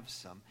going to have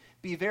some.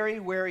 Be very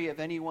wary of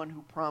anyone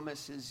who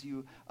promises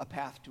you a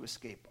path to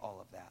escape all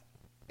of that.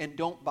 And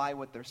don't buy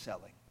what they're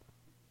selling,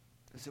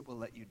 because it will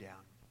let you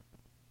down.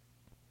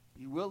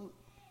 You will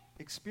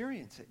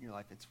experience it in your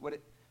life. It's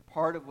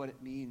part of what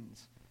it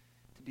means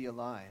to be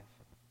alive.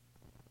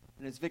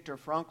 And as Viktor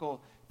Frankl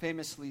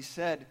famously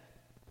said,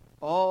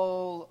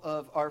 all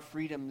of our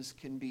freedoms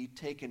can be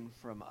taken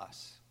from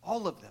us.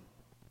 All of them.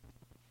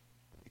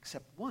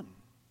 Except one.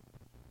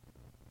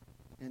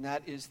 And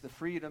that is the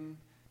freedom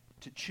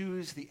to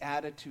choose the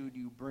attitude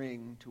you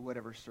bring to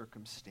whatever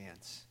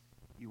circumstance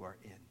you are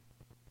in.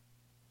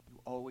 You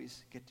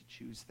always get to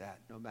choose that,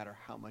 no matter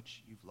how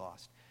much you've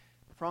lost.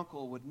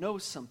 Frankl would know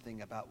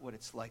something about what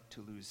it's like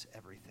to lose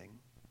everything.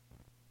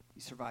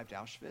 He survived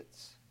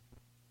Auschwitz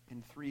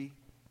and 3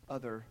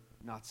 other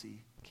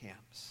Nazi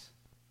camps.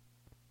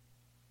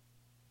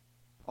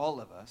 All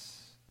of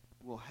us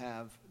will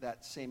have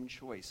that same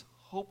choice,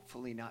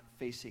 hopefully not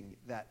facing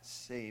that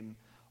same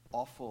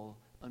awful,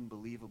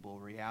 unbelievable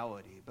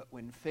reality. But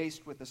when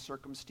faced with a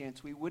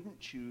circumstance we wouldn't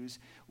choose,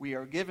 we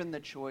are given the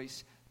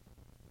choice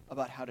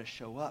about how to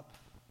show up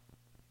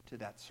to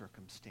that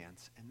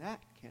circumstance. And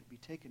that can't be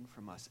taken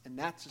from us. And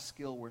that's a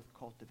skill worth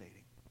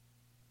cultivating.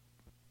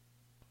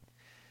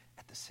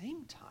 At the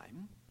same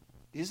time,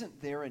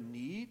 isn't there a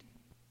need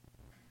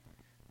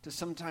to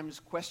sometimes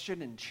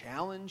question and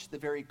challenge the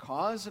very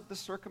cause of the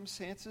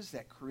circumstances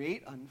that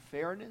create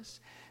unfairness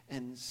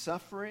and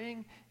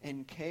suffering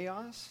and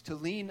chaos, to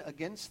lean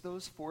against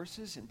those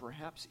forces and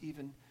perhaps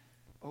even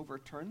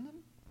overturn them?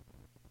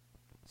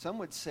 Some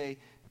would say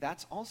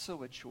that's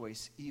also a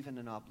choice, even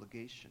an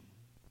obligation.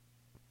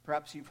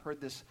 Perhaps you've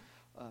heard this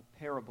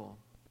parable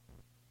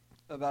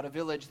about a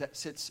village that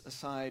sits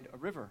aside a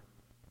river.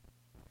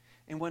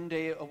 And one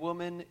day a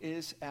woman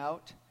is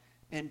out,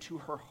 and to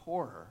her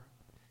horror,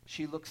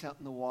 she looks out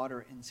in the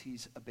water and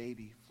sees a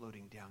baby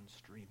floating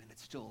downstream, and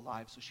it's still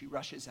alive. So she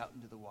rushes out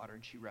into the water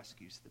and she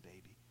rescues the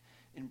baby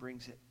and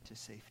brings it to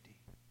safety.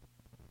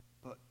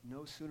 But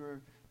no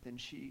sooner than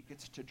she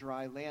gets to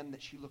dry land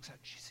that she looks out,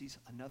 she sees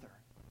another.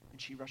 And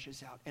she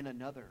rushes out, and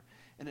another,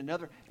 and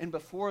another. And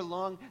before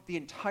long, the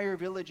entire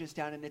village is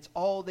down, and it's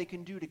all they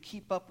can do to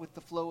keep up with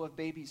the flow of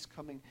babies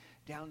coming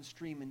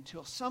downstream,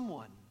 until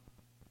someone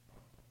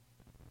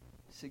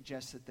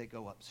suggests that they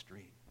go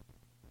upstream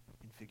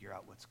and figure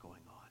out what's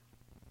going on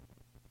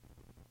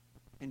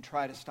and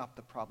try to stop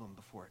the problem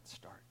before it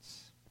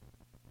starts.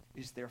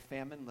 Is there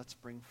famine? Let's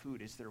bring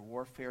food. Is there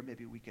warfare?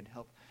 Maybe we can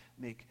help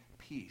make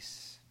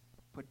peace.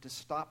 But to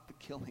stop the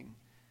killing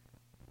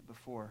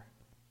before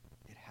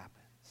it happens.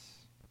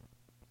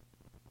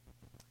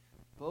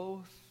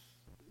 Both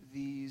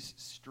these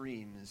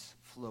streams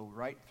flow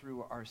right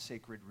through our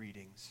sacred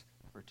readings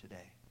for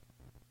today.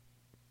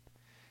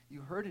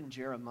 You heard in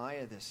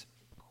Jeremiah this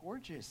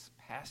gorgeous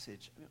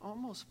passage,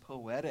 almost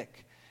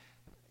poetic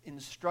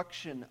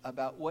instruction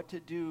about what to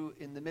do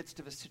in the midst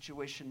of a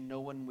situation no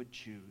one would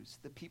choose.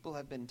 The people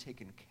have been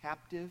taken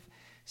captive,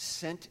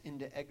 sent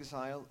into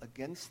exile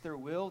against their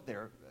will.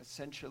 They're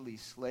essentially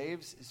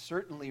slaves,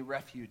 certainly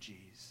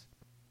refugees.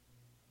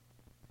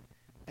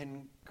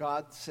 And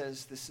God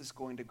says this is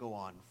going to go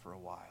on for a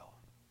while.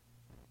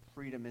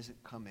 Freedom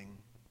isn't coming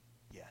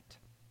yet.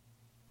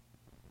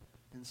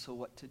 And so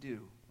what to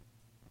do?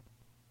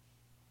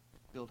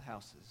 Build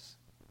houses.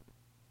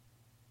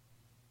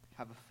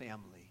 Have a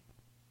family.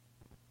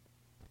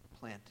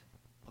 Plant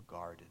a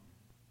garden.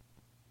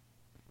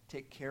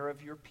 Take care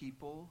of your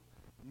people.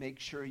 Make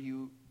sure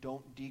you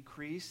don't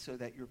decrease so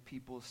that your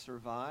people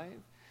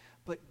survive.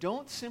 But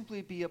don't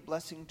simply be a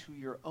blessing to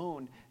your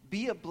own.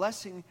 Be a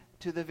blessing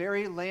to the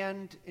very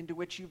land into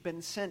which you've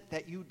been sent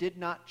that you did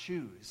not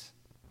choose.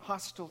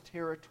 Hostile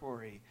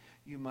territory,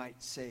 you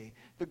might say.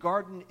 The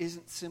garden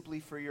isn't simply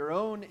for your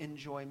own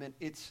enjoyment,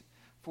 it's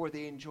for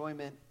the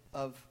enjoyment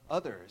of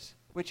others,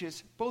 which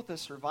is both a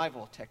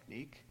survival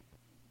technique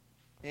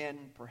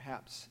and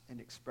perhaps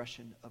an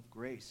expression of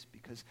grace,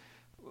 because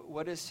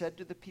what is said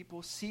to the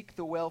people, seek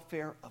the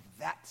welfare of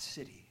that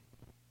city,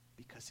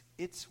 because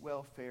its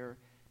welfare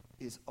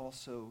is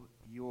also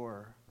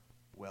your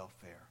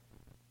welfare.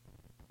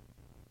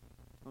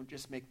 Don't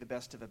just make the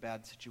best of a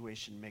bad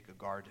situation, make a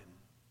garden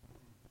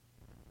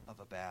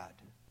of a bad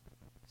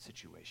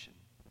situation.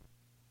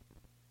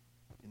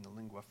 In the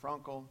lingua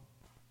franca,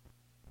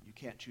 you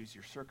can't choose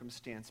your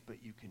circumstance,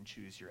 but you can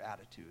choose your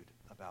attitude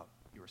about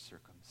your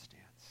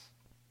circumstance.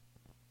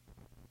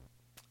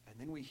 And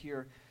then we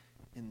hear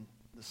in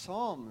the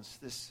Psalms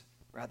this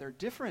rather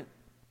different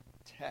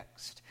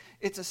text.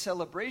 It's a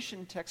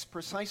celebration text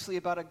precisely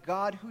about a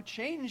God who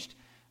changed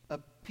a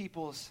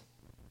people's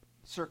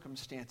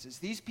circumstances.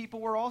 These people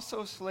were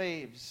also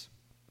slaves.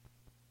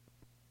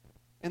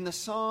 And the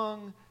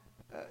song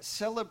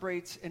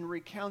celebrates and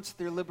recounts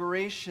their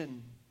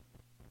liberation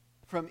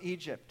from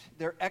Egypt,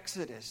 their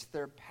exodus,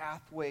 their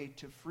pathway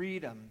to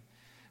freedom,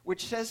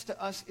 which says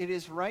to us it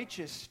is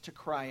righteous to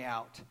cry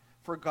out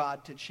for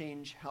God to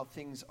change how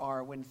things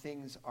are when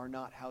things are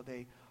not how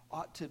they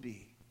ought to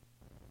be.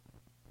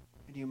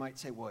 And you might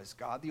say, well, is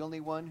God the only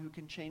one who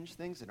can change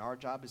things, and our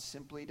job is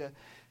simply to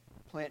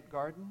plant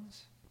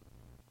gardens?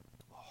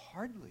 Well,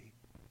 hardly.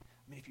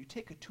 I mean, if you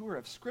take a tour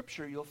of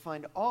Scripture, you'll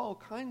find all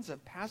kinds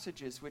of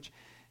passages which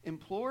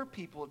implore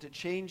people to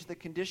change the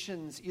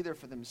conditions either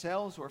for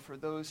themselves or for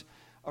those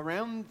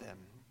around them.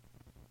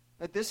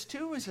 That this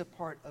too is a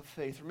part of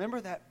faith. Remember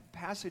that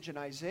passage in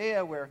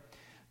Isaiah where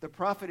the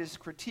prophet is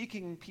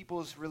critiquing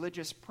people's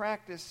religious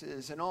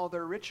practices and all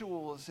their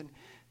rituals, and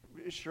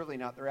surely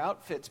not their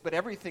outfits, but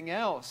everything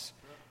else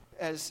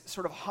as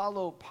sort of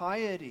hollow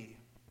piety.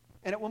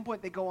 And at one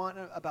point they go on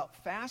about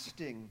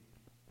fasting,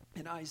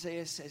 and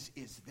Isaiah says,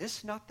 is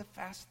this not the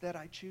fast that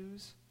I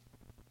choose?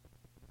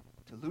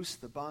 To loose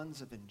the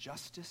bonds of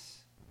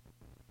injustice,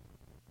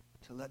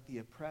 to let the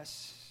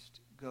oppressed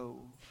go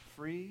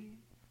free.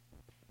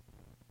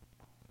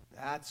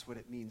 That's what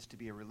it means to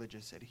be a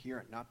religious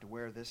adherent, not to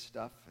wear this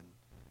stuff and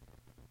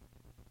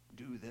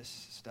do this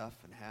stuff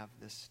and have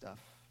this stuff,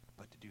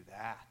 but to do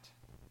that,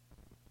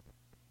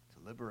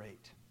 to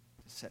liberate,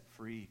 to set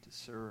free, to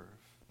serve.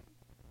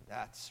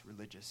 That's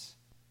religious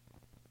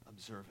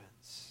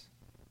observance,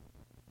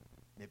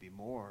 maybe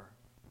more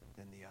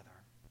than the other.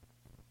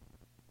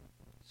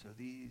 So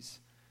these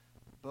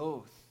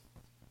both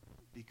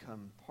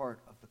become part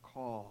of the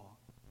call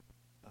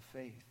of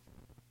faith.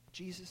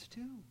 Jesus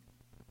too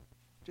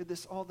did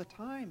this all the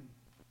time.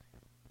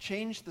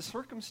 Changed the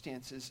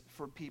circumstances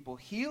for people,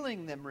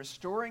 healing them,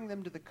 restoring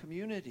them to the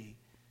community,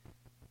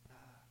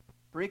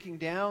 breaking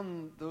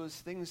down those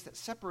things that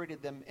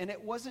separated them. And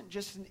it wasn't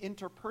just an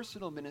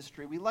interpersonal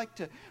ministry. We like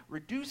to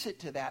reduce it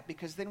to that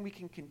because then we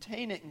can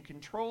contain it and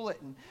control it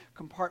and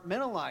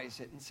compartmentalize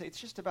it and say it's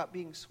just about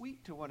being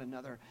sweet to one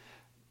another.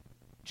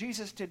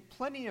 Jesus did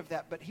plenty of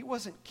that, but he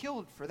wasn't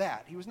killed for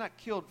that. He was not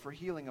killed for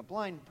healing a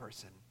blind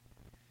person.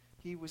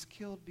 He was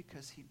killed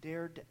because he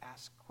dared to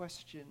ask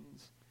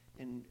questions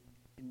and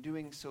in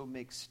doing so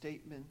make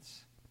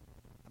statements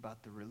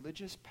about the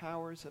religious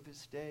powers of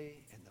his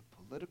day and the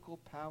political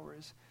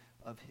powers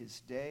of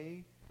his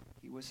day.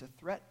 He was a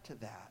threat to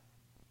that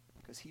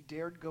because he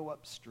dared go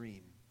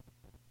upstream,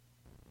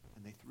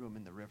 and they threw him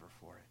in the river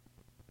for it,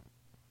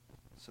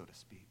 so to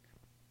speak.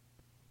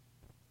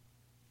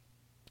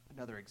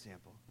 Another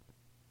example,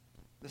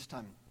 this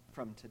time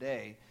from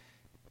today,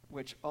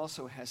 which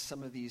also has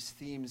some of these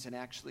themes and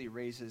actually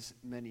raises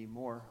many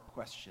more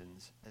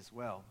questions as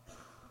well.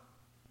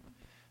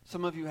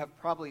 Some of you have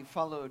probably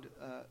followed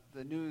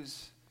the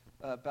news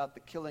about the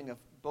killing of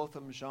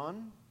Botham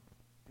Jean.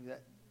 Maybe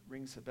that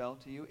rings a bell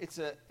to you. It's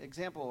an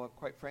example,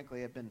 quite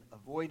frankly, I've been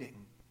avoiding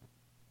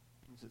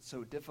because it's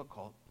so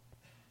difficult.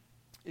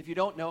 If you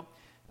don't know,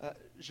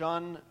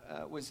 Jean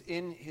was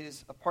in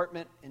his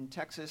apartment in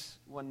Texas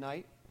one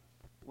night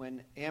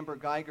when Amber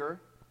Guyger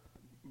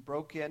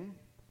broke in,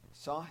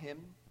 saw him,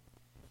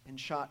 and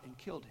shot and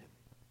killed him.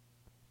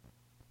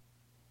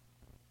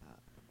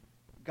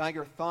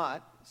 Guyger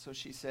thought, so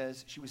she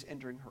says, she was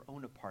entering her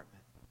own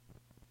apartment,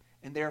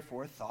 and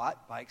therefore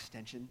thought, by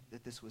extension,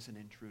 that this was an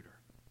intruder.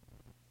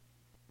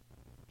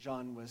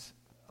 Jean was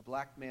a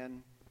black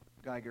man,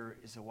 Guyger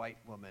is a white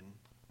woman,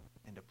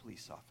 and a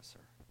police officer.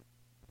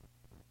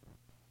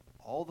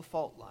 All the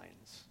fault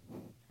lines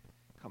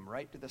come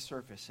right to the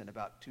surface in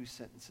about 2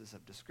 sentences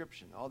of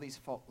description. All these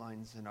fault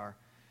lines in our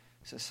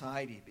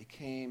society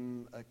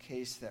became a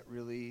case that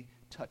really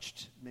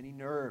touched many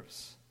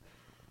nerves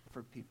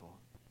for people.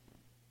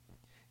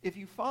 If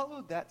you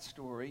followed that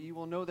story, you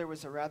will know there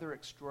was a rather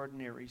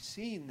extraordinary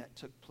scene that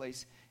took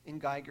place in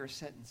Guyger's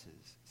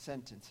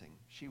sentencing.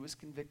 She was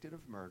convicted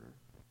of murder,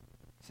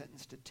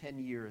 sentenced to 10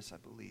 years, I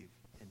believe,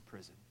 in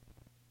prison.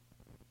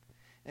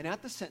 And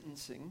at the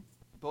sentencing,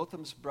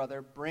 Botham's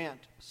brother,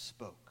 Brant,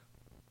 spoke.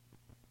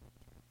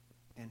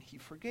 And he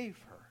forgave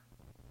her.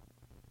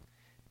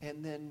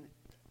 And then,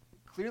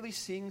 clearly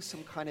seeing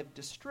some kind of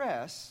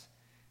distress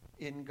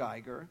in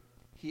Guyger,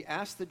 he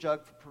asked the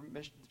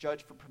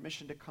judge for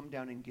permission to come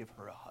down and give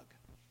her a hug.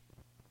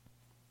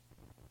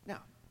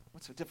 Now,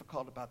 what's so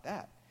difficult about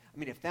that? I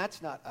mean, if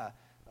that's not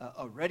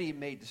a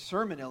ready-made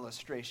sermon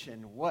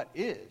illustration, what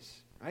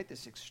is, right?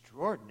 This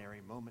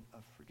extraordinary moment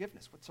of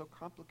forgiveness. What's so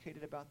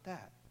complicated about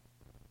that?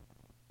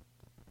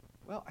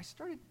 Well, I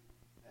started,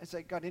 as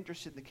I got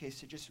interested in the case,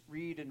 to just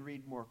read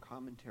more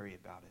commentary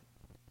about it.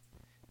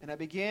 And I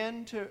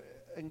began to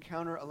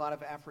encounter a lot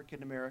of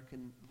African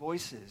American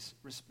voices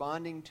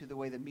responding to the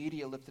way the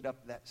media lifted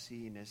up that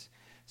scene as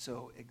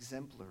so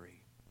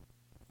exemplary.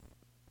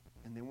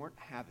 And they weren't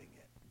having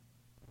it,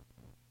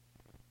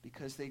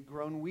 because they'd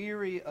grown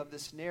weary of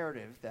this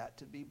narrative that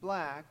to be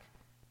black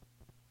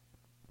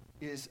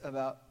is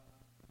about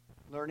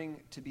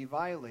learning to be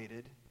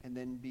violated and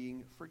then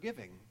being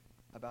forgiving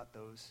about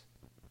those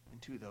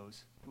and to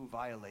those who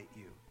violate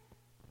you.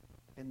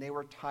 And they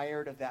were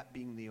tired of that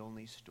being the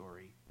only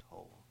story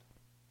told.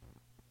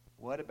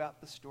 What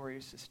about the story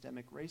of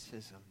systemic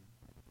racism?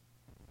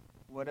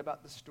 What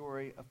about the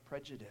story of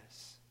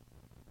prejudice?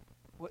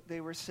 What they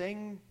were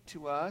saying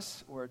to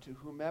us or to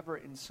whomever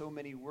in so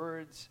many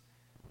words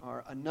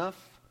are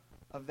enough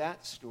of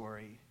that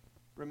story.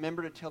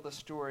 Remember to tell the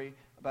story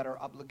about our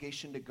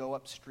obligation to go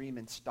upstream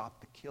and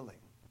stop the killing.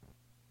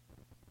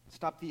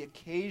 Stop the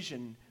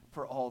occasion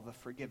for all the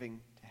forgiving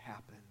to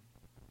happen.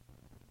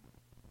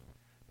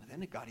 But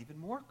then it got even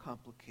more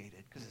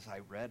complicated because as I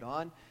read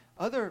on,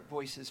 other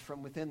voices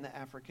from within the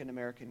African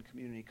American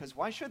community, because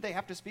why should they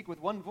have to speak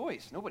with one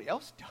voice? Nobody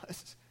else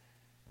does.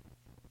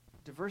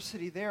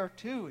 Diversity there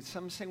too.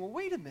 Some saying, well,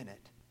 wait a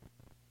minute.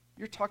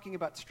 You're talking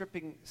about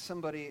stripping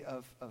somebody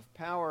of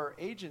power,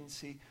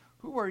 agency.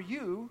 Who are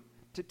you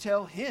to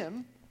tell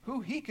him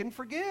who he can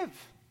forgive?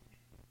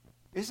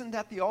 Isn't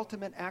that the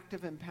ultimate act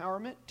of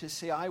empowerment? To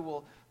say, I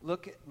will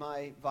look at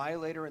my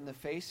violator in the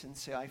face and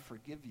say, I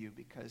forgive you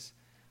because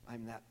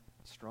I'm that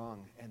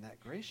strong and that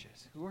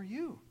gracious. Who are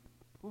you?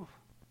 Ooh.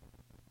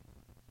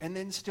 And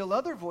then still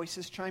other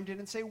voices chimed in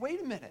and say,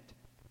 wait a minute.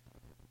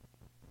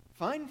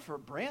 Fine for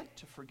Brant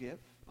to forgive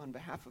on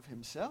behalf of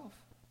himself.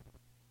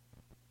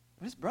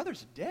 But his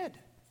brother's dead.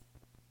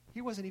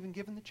 He wasn't even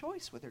given the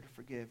choice whether to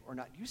forgive or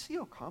not. Do you see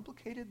how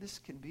complicated this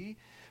can be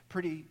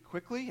pretty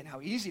quickly and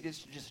how easy it is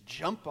to just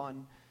jump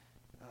on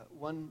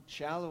one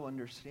shallow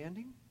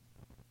understanding?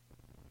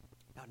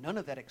 Now, none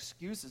of that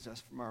excuses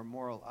us from our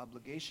moral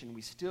obligation.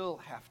 We still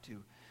have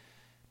to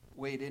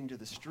wade into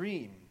the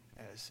stream,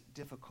 as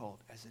difficult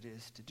as it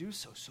is to do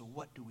so. So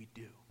what do we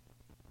do?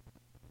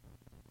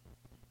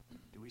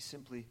 Do we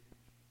simply...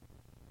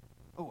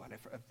 Oh, and the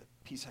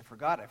piece I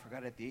forgot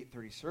at the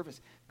 8:30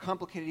 service,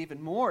 complicated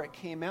even more. It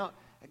came out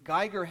that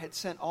Geiger had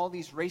sent all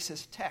these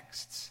racist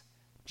texts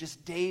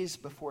just days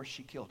before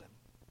she killed him.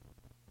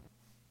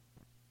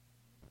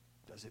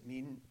 Does it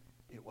mean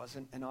it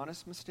wasn't an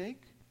honest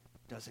mistake?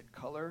 Does it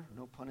color,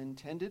 no pun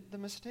intended, the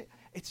mistake?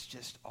 It's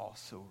just all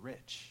so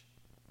rich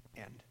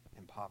and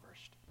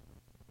impoverished.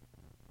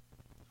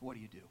 What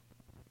do?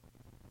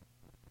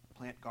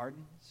 Plant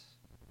gardens?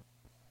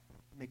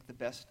 Make the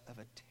best of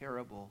a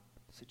terrible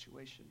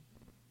situation?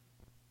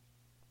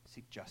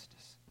 Seek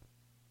justice.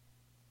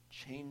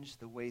 Change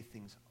the way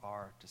things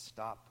are to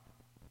stop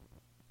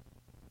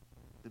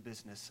the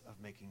business of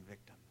making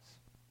victims.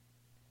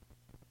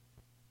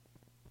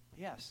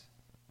 Yes.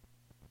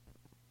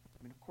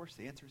 I mean, of course,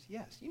 the answer is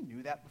yes. You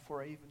knew that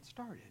before I even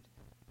started.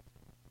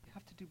 You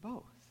have to do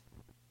both.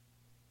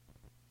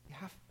 You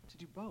have to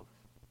do both.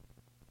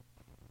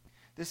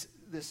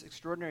 This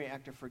extraordinary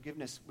act of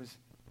forgiveness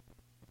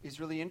is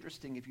really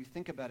interesting if you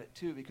think about it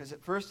too, because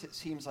at first it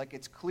seems like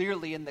it's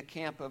clearly in the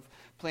camp of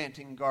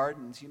planting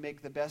gardens. You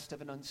make the best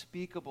of an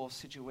unspeakable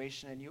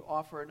situation and you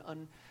offer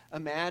an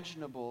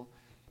unimaginable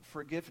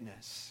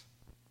forgiveness.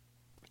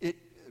 It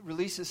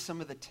releases some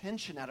of the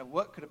tension out of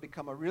what could have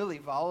become a really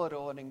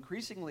volatile and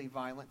increasingly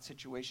violent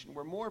situation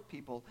where more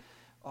people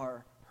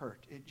are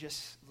hurt. It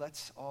just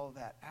lets all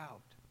that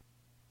out.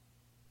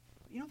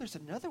 You know, there's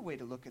another way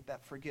to look at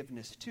that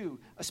forgiveness too,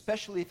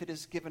 especially if it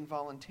is given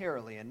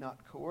voluntarily and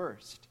not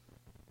coerced.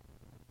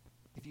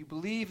 If you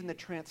believe in the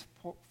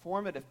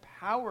transformative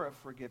power of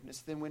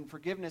forgiveness, then when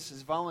forgiveness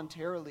is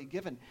voluntarily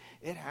given,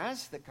 it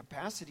has the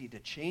capacity to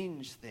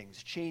change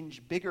things,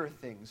 change bigger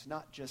things,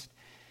 not just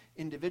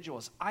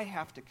individuals. I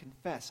have to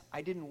confess,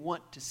 I didn't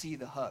want to see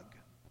the hug.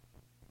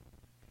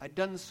 I'd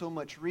done so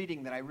much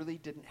reading that I really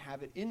didn't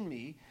have it in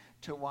me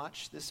to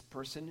watch this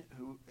person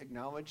who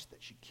acknowledged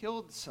that she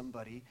killed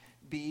somebody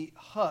be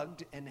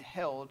hugged and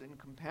held in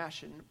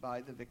compassion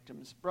by the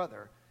victim's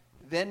brother,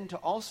 then to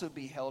also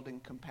be held in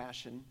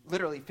compassion,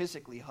 literally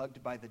physically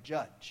hugged by the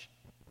judge.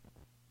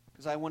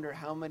 Because I wonder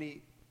how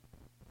many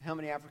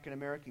African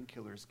American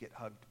killers get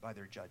hugged by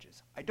their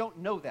judges. I don't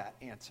know that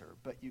answer,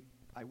 but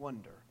I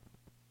wonder.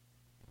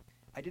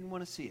 I didn't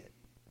want to see it.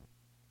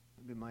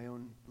 Maybe my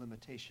own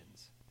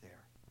limitations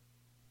there.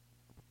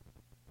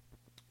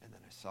 And then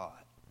I saw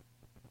it.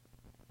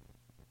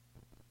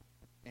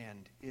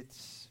 And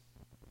it's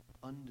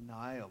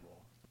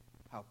undeniable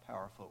how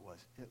powerful it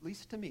was, at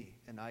least to me,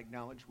 and I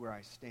acknowledge where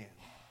I stand.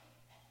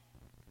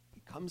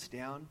 He comes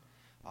down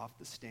off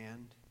the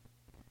stand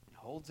and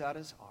holds out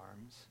his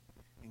arms,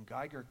 and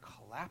Geiger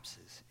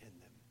collapses in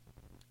them,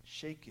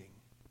 shaking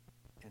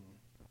and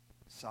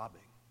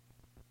sobbing.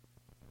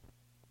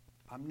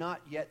 I'm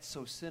not yet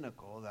so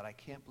cynical that I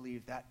can't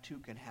believe that too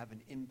can have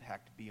an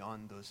impact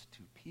beyond those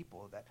two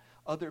people, that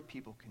other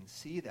people can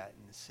see that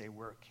and say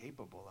we're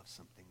capable of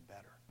something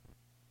better.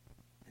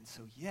 And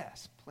so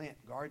yes, plant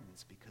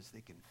gardens because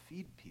they can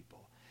feed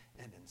people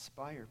and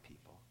inspire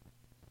people.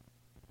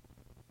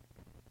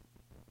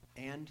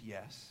 And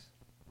yes,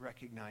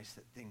 recognize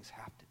that things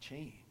have to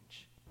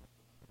change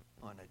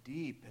on a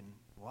deep and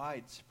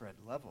widespread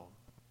level.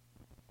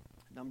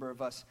 A number of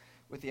us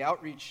with the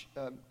Outreach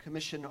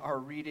Commission are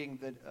reading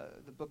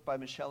the book by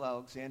Michelle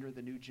Alexander,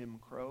 The New Jim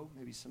Crow.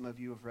 Maybe some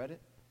of you have read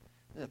it.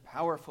 It's a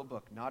powerful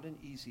book, not an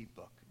easy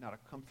book, not a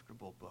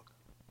comfortable book.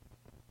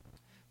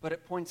 But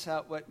it points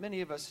out what many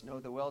of us know,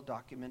 the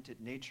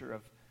well-documented nature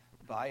of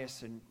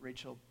bias and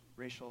racial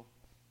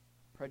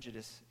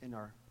prejudice in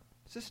our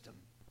system.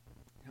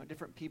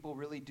 Different people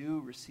really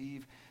do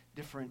receive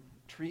different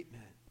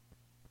treatment.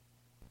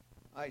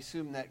 I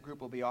assume that group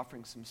will be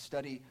offering some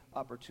study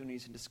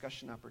opportunities and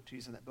discussion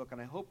opportunities in that book,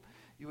 and I hope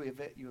you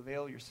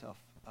avail yourself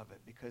of it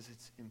because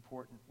it's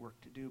important work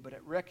to do. But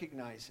it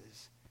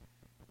recognizes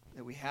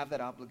that we have that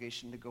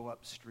obligation to go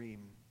upstream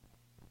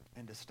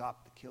and to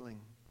stop the killing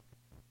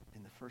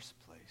in the first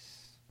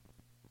place.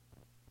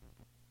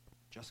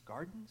 Just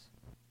gardens?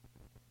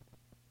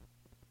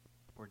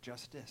 Or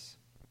justice?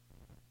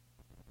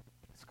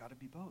 It's got to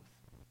be both.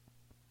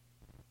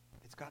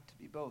 It's got to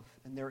be both.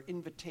 And there are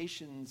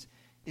invitations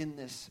in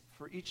this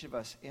for each of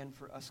us and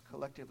for us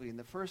collectively. And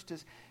the first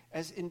is,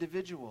 as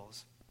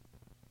individuals,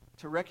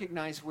 to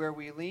recognize where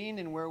we lean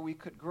and where we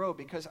could grow,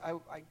 because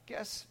I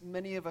guess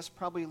many of us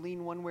probably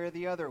lean one way or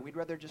the other. We'd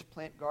rather just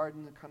plant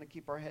gardens and kind of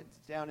keep our heads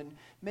down and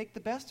make the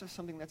best of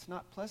something that's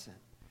not pleasant.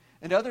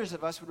 And others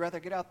of us would rather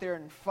get out there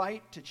and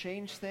fight to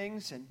change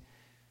things and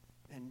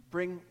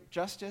bring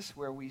justice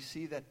where we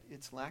see that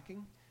it's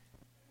lacking.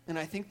 And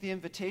I think the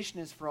invitation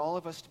is for all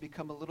of us to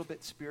become a little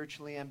bit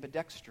spiritually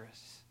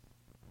ambidextrous.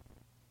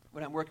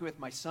 When I'm working with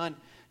my son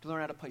to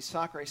learn how to play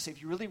soccer, I say, if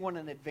you really want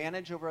an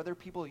advantage over other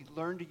people, you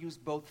learn to use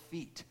both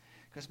feet.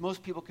 Because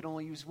most people can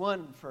only use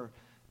one for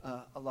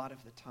a lot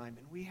of the time.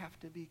 And we have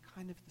to be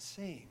kind of the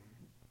same.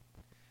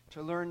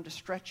 To learn to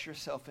stretch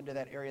yourself into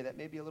that area that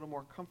may be a little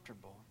more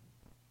comfortable.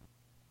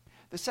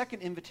 The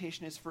second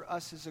invitation is for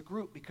us as a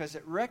group, because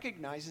it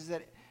recognizes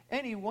that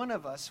any one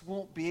of us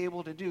won't be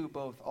able to do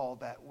both all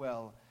that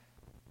well.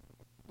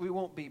 We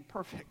won't be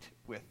perfect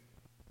with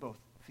both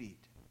feet.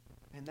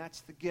 And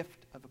that's the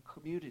gift of a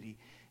community,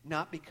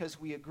 not because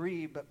we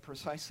agree, but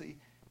precisely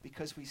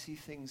because we see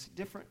things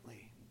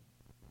differently.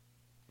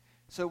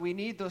 So we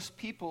need those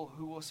people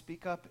who will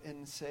speak up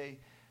and say,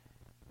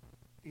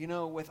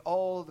 with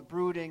all the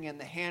brooding and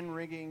the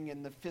hand-wringing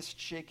and the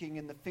fist-shaking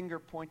and the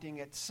finger-pointing,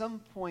 at some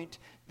point,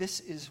 this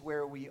is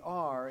where we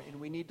are, and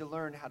we need to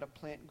learn how to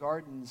plant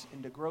gardens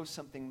and to grow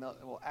something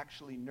that will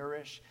actually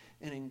nourish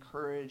and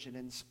encourage and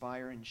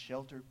inspire and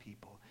shelter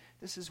people.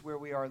 This is where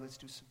we are. Let's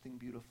do something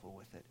beautiful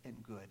with it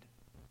and good.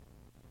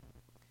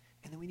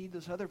 And then we need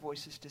those other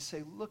voices to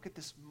say, look at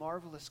this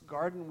marvelous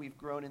garden we've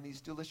grown and these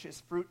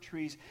delicious fruit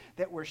trees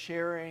that we're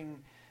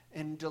sharing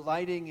and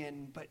delighting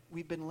in, but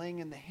we've been laying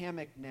in the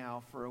hammock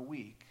now for a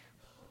week.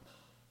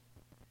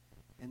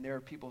 And there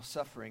are people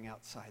suffering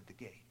outside the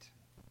gate.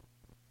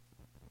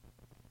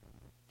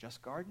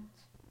 Just gardens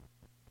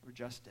or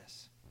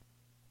justice?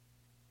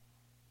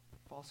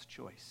 False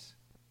choice.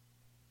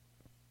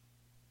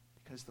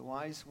 Because the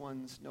wise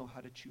ones know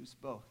how to choose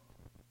both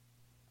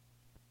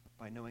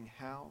by knowing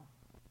how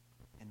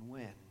and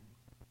when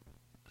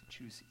to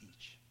choose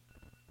each.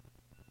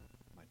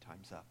 My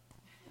time's up.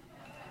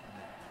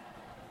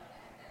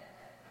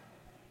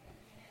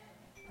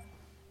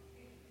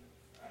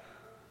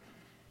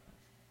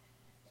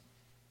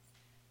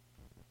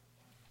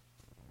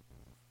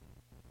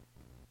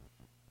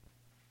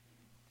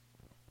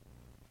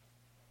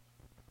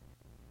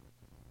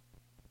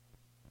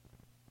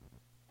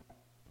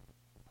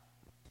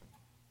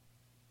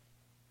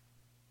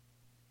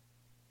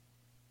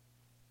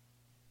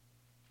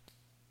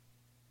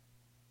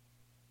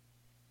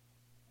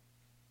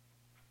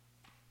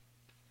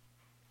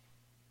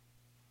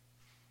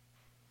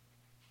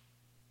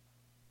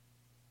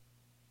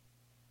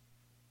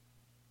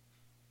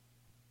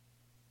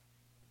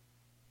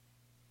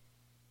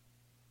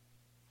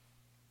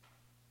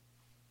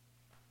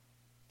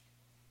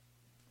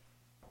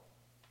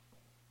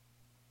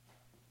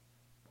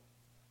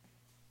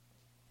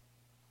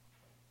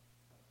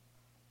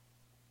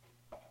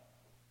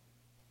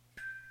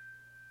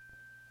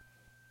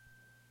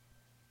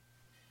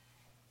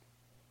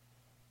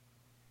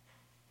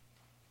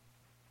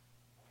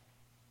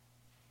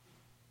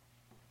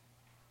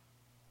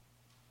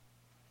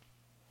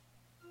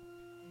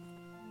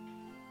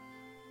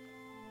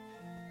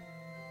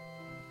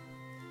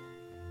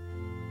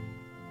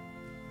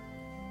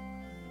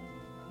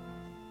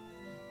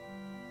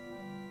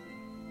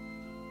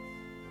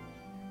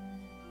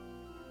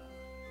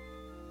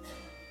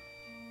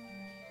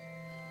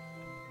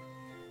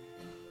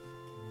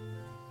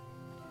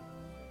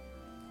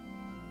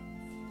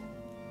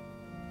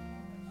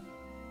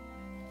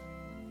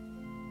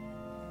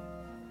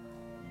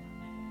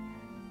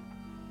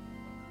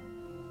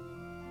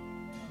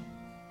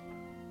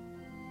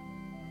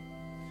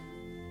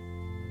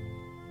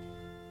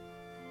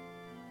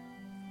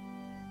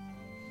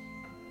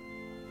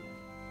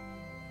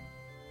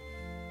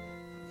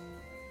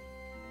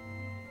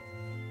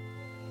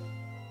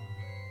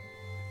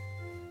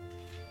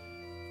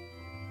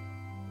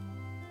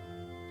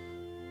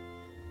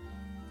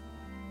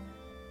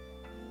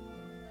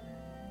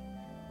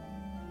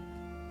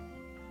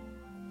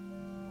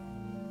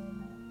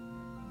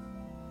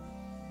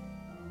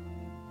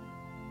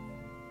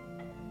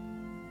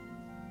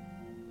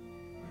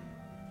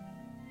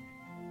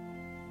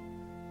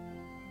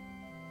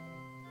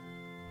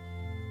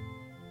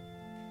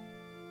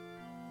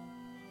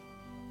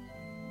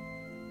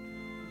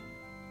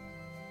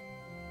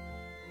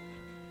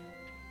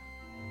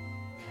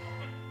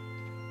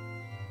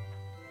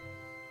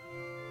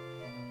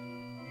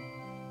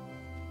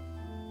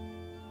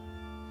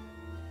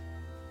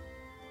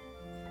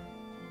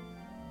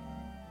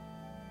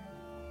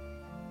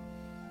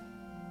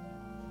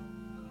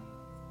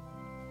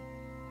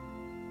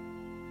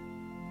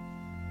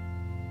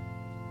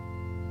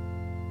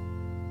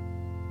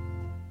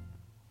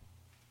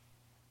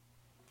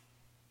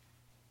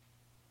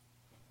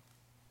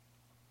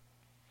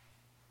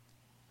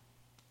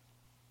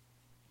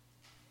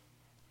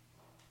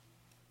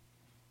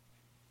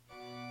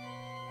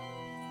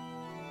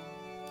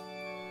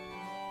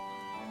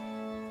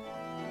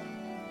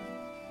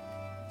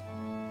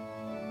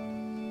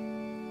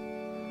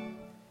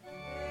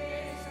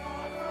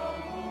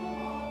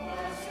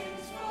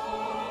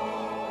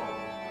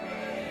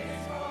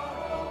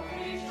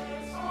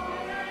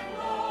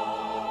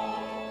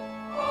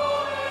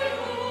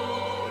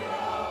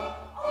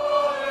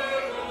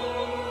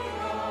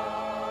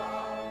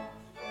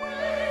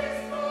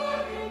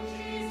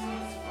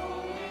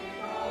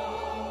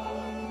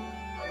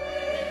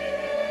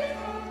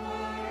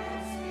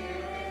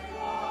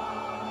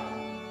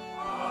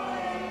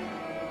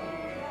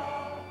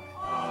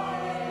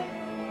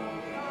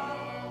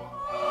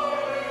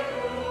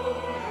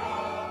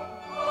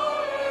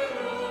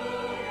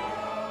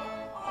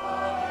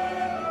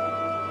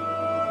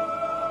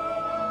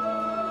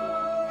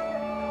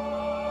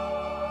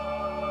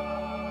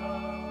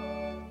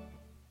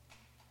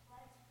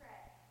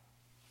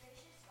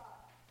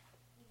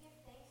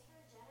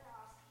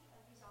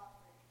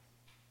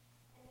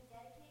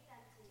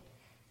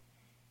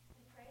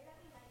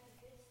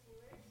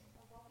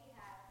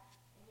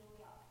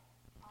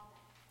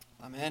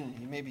 Amen.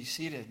 You may be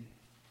seated.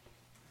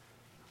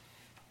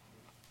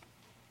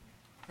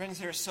 Friends,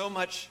 there's so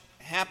much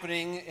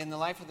happening in the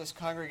life of this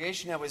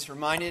congregation. I was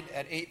reminded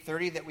at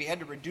 8:30 that we had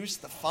to reduce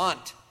the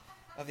font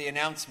of the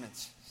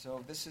announcements.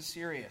 So this is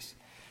serious.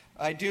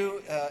 I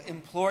do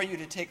implore you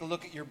to take a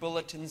look at your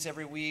bulletins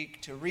every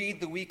week, to read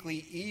the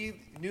weekly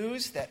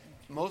e-news that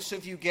most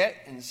of you get,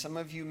 and some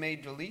of you may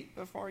delete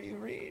before you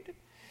read,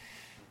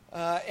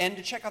 and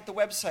to check out the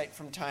website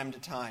from time to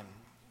time.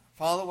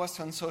 Follow us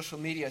on social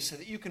media so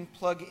that you can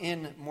plug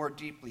in more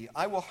deeply.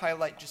 I will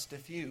highlight just a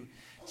few.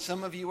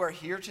 Some of you are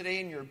here today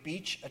in your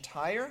beach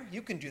attire.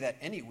 You can do that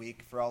any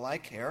week for all I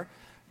care.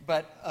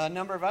 But a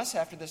number of us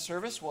after the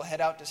service will head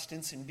out to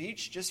Stinson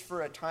Beach just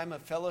for a time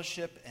of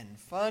fellowship and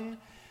fun.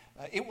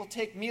 It will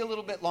take me a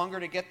little bit longer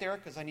to get there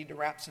because I need to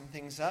wrap some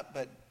things up,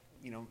 but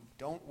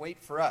don't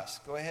wait for us.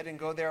 Go ahead and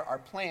go there. Our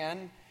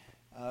plan,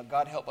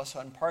 God help us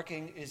on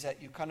parking, is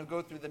that you kind of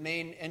go through the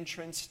main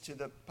entrance to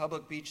the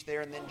public beach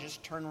there and then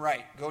just turn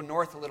right. Go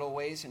north a little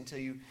ways until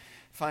you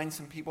find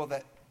some people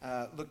that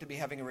look to be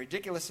having a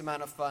ridiculous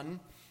amount of fun.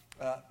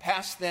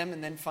 Pass them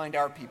and then find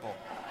our people.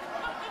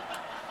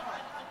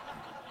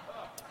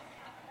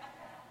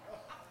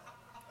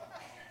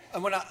 I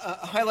want to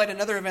highlight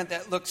another event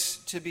that looks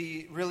to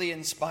be really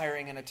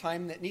inspiring in a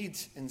time that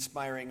needs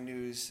inspiring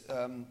news.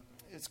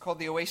 It's called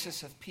the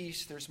Oasis of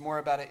Peace. There's more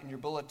about it in your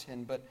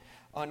bulletin. But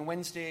on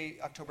Wednesday,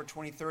 October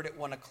 23rd at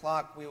 1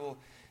 o'clock, we will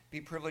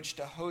be privileged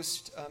to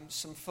host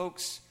some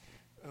folks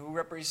who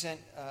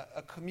represent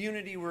a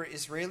community where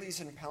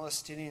Israelis and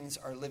Palestinians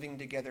are living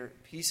together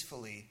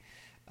peacefully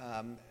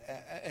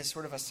as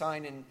sort of a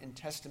sign and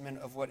testament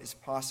of what is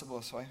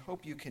possible. So I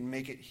hope you can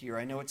make it here.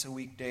 I know it's a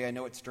weekday. I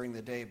know it's during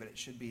the day, but it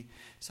should be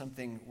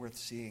something worth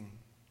seeing.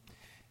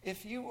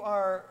 If you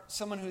are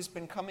someone who's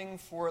been coming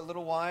for a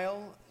little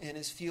while and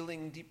is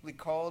feeling deeply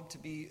called to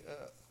be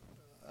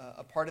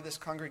a part of this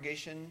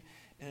congregation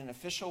in an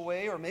official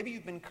way, or maybe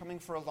you've been coming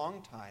for a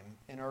long time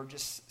and are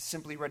just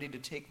simply ready to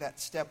take that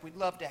step, we'd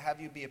love to have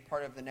you be a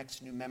part of the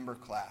next new member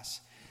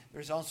class.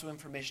 There's also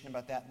information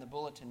about that in the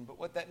bulletin. But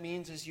what that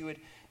means is you would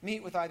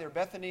meet with either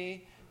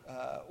Bethany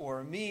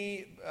or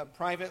me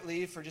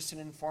privately for just an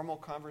informal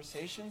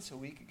conversation so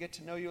we could get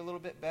to know you a little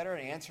bit better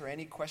and answer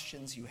any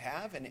questions you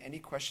have, and any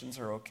questions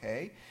are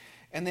okay.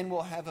 And then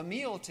we'll have a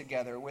meal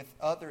together with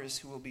others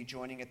who will be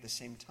joining at the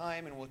same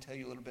time, and we'll tell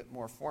you a little bit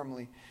more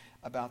formally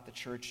about the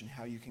church and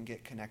how you can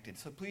get connected.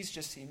 So please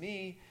just see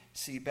me,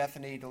 see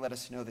Bethany to let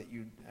us know that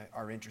you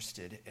are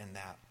interested in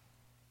that.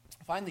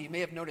 Finally, you may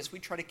have noticed we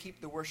try to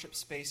keep the worship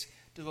space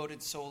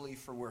devoted solely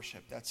for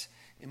worship. That's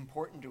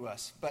important to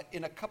us. But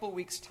in a couple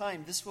weeks'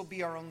 time, this will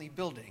be our only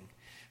building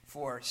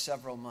for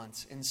several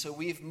months. And so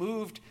we've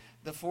moved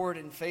the Forward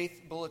in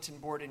Faith bulletin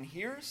board in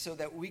here so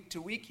that week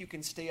to week you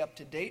can stay up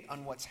to date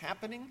on what's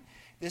happening.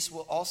 This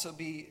will also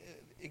be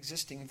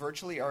existing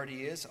virtually,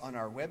 already is, on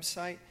our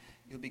website.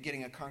 You'll be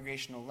getting a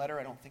congregational letter.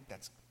 I don't think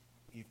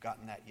you've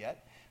gotten that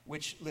yet,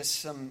 which lists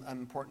some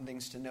important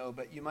things to know,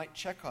 but you might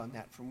check on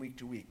that from week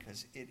to week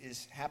because it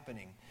is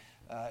happening.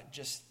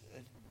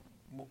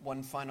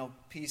 One final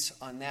piece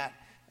on that.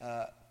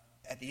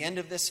 At the end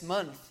of this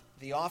month,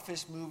 the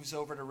office moves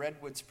over to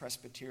Redwoods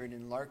Presbyterian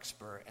in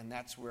Larkspur, and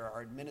that's where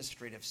our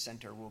administrative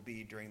center will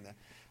be during the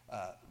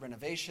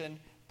renovation.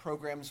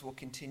 Programs will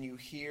continue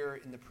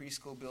here in the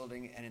preschool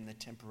building and in the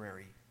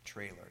temporary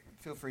trailer.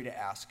 Feel free to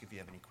ask if you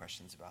have any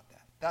questions about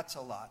that. That's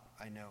a lot,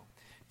 I know.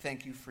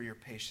 Thank you for your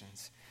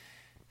patience.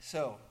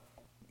 So,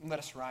 let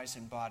us rise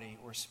in body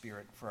or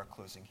spirit for our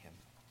closing hymn.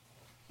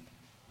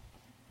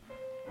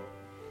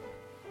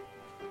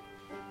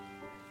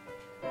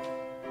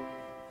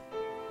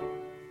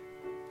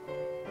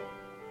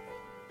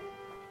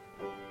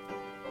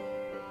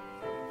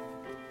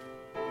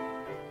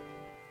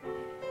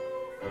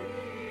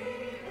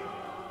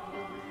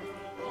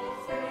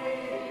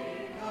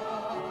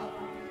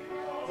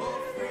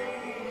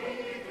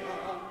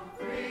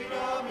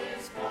 Freedom,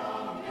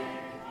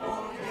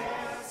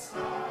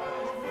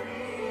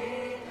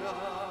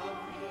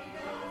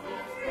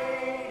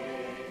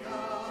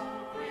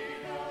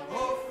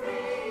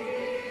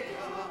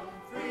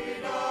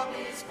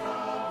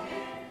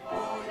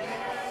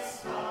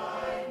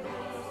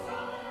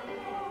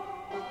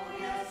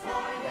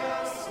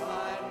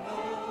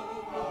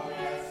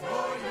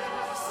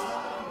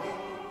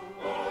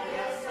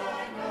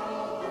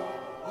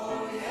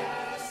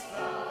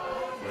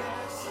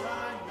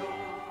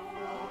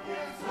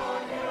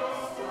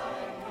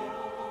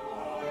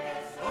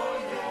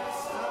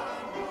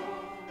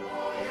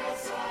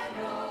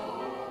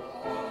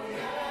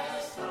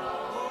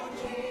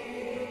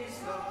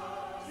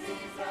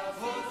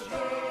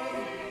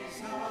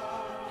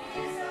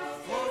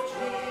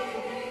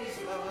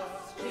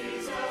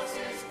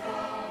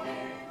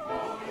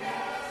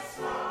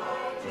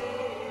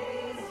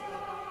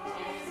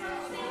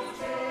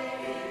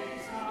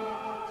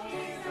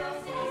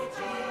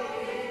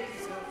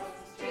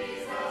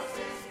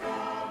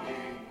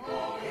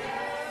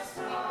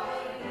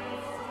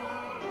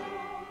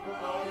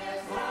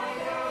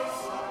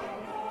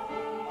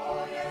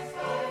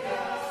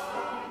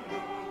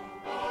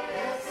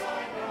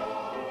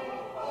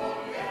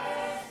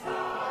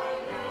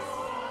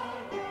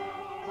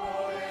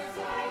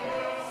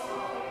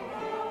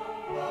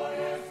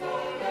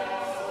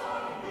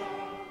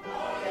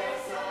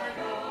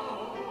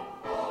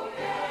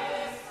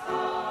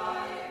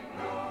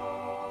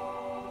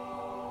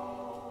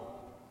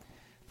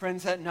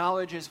 Friends, that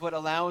knowledge is what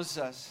allows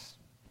us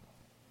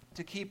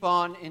to keep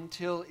on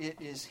until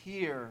it is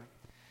here,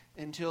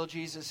 until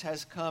Jesus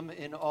has come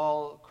in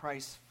all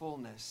Christ's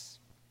fullness.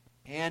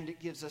 And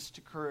it gives us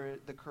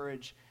the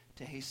courage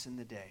to hasten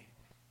the day.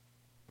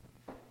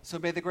 So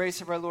may the grace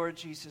of our Lord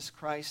Jesus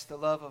Christ, the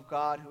love of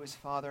God, who is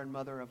Father and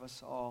Mother of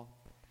us all,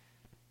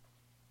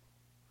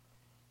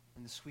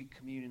 and the sweet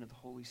communion of the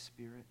Holy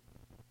Spirit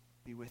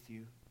be with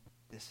you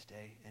this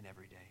day and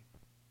every day.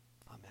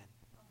 Amen.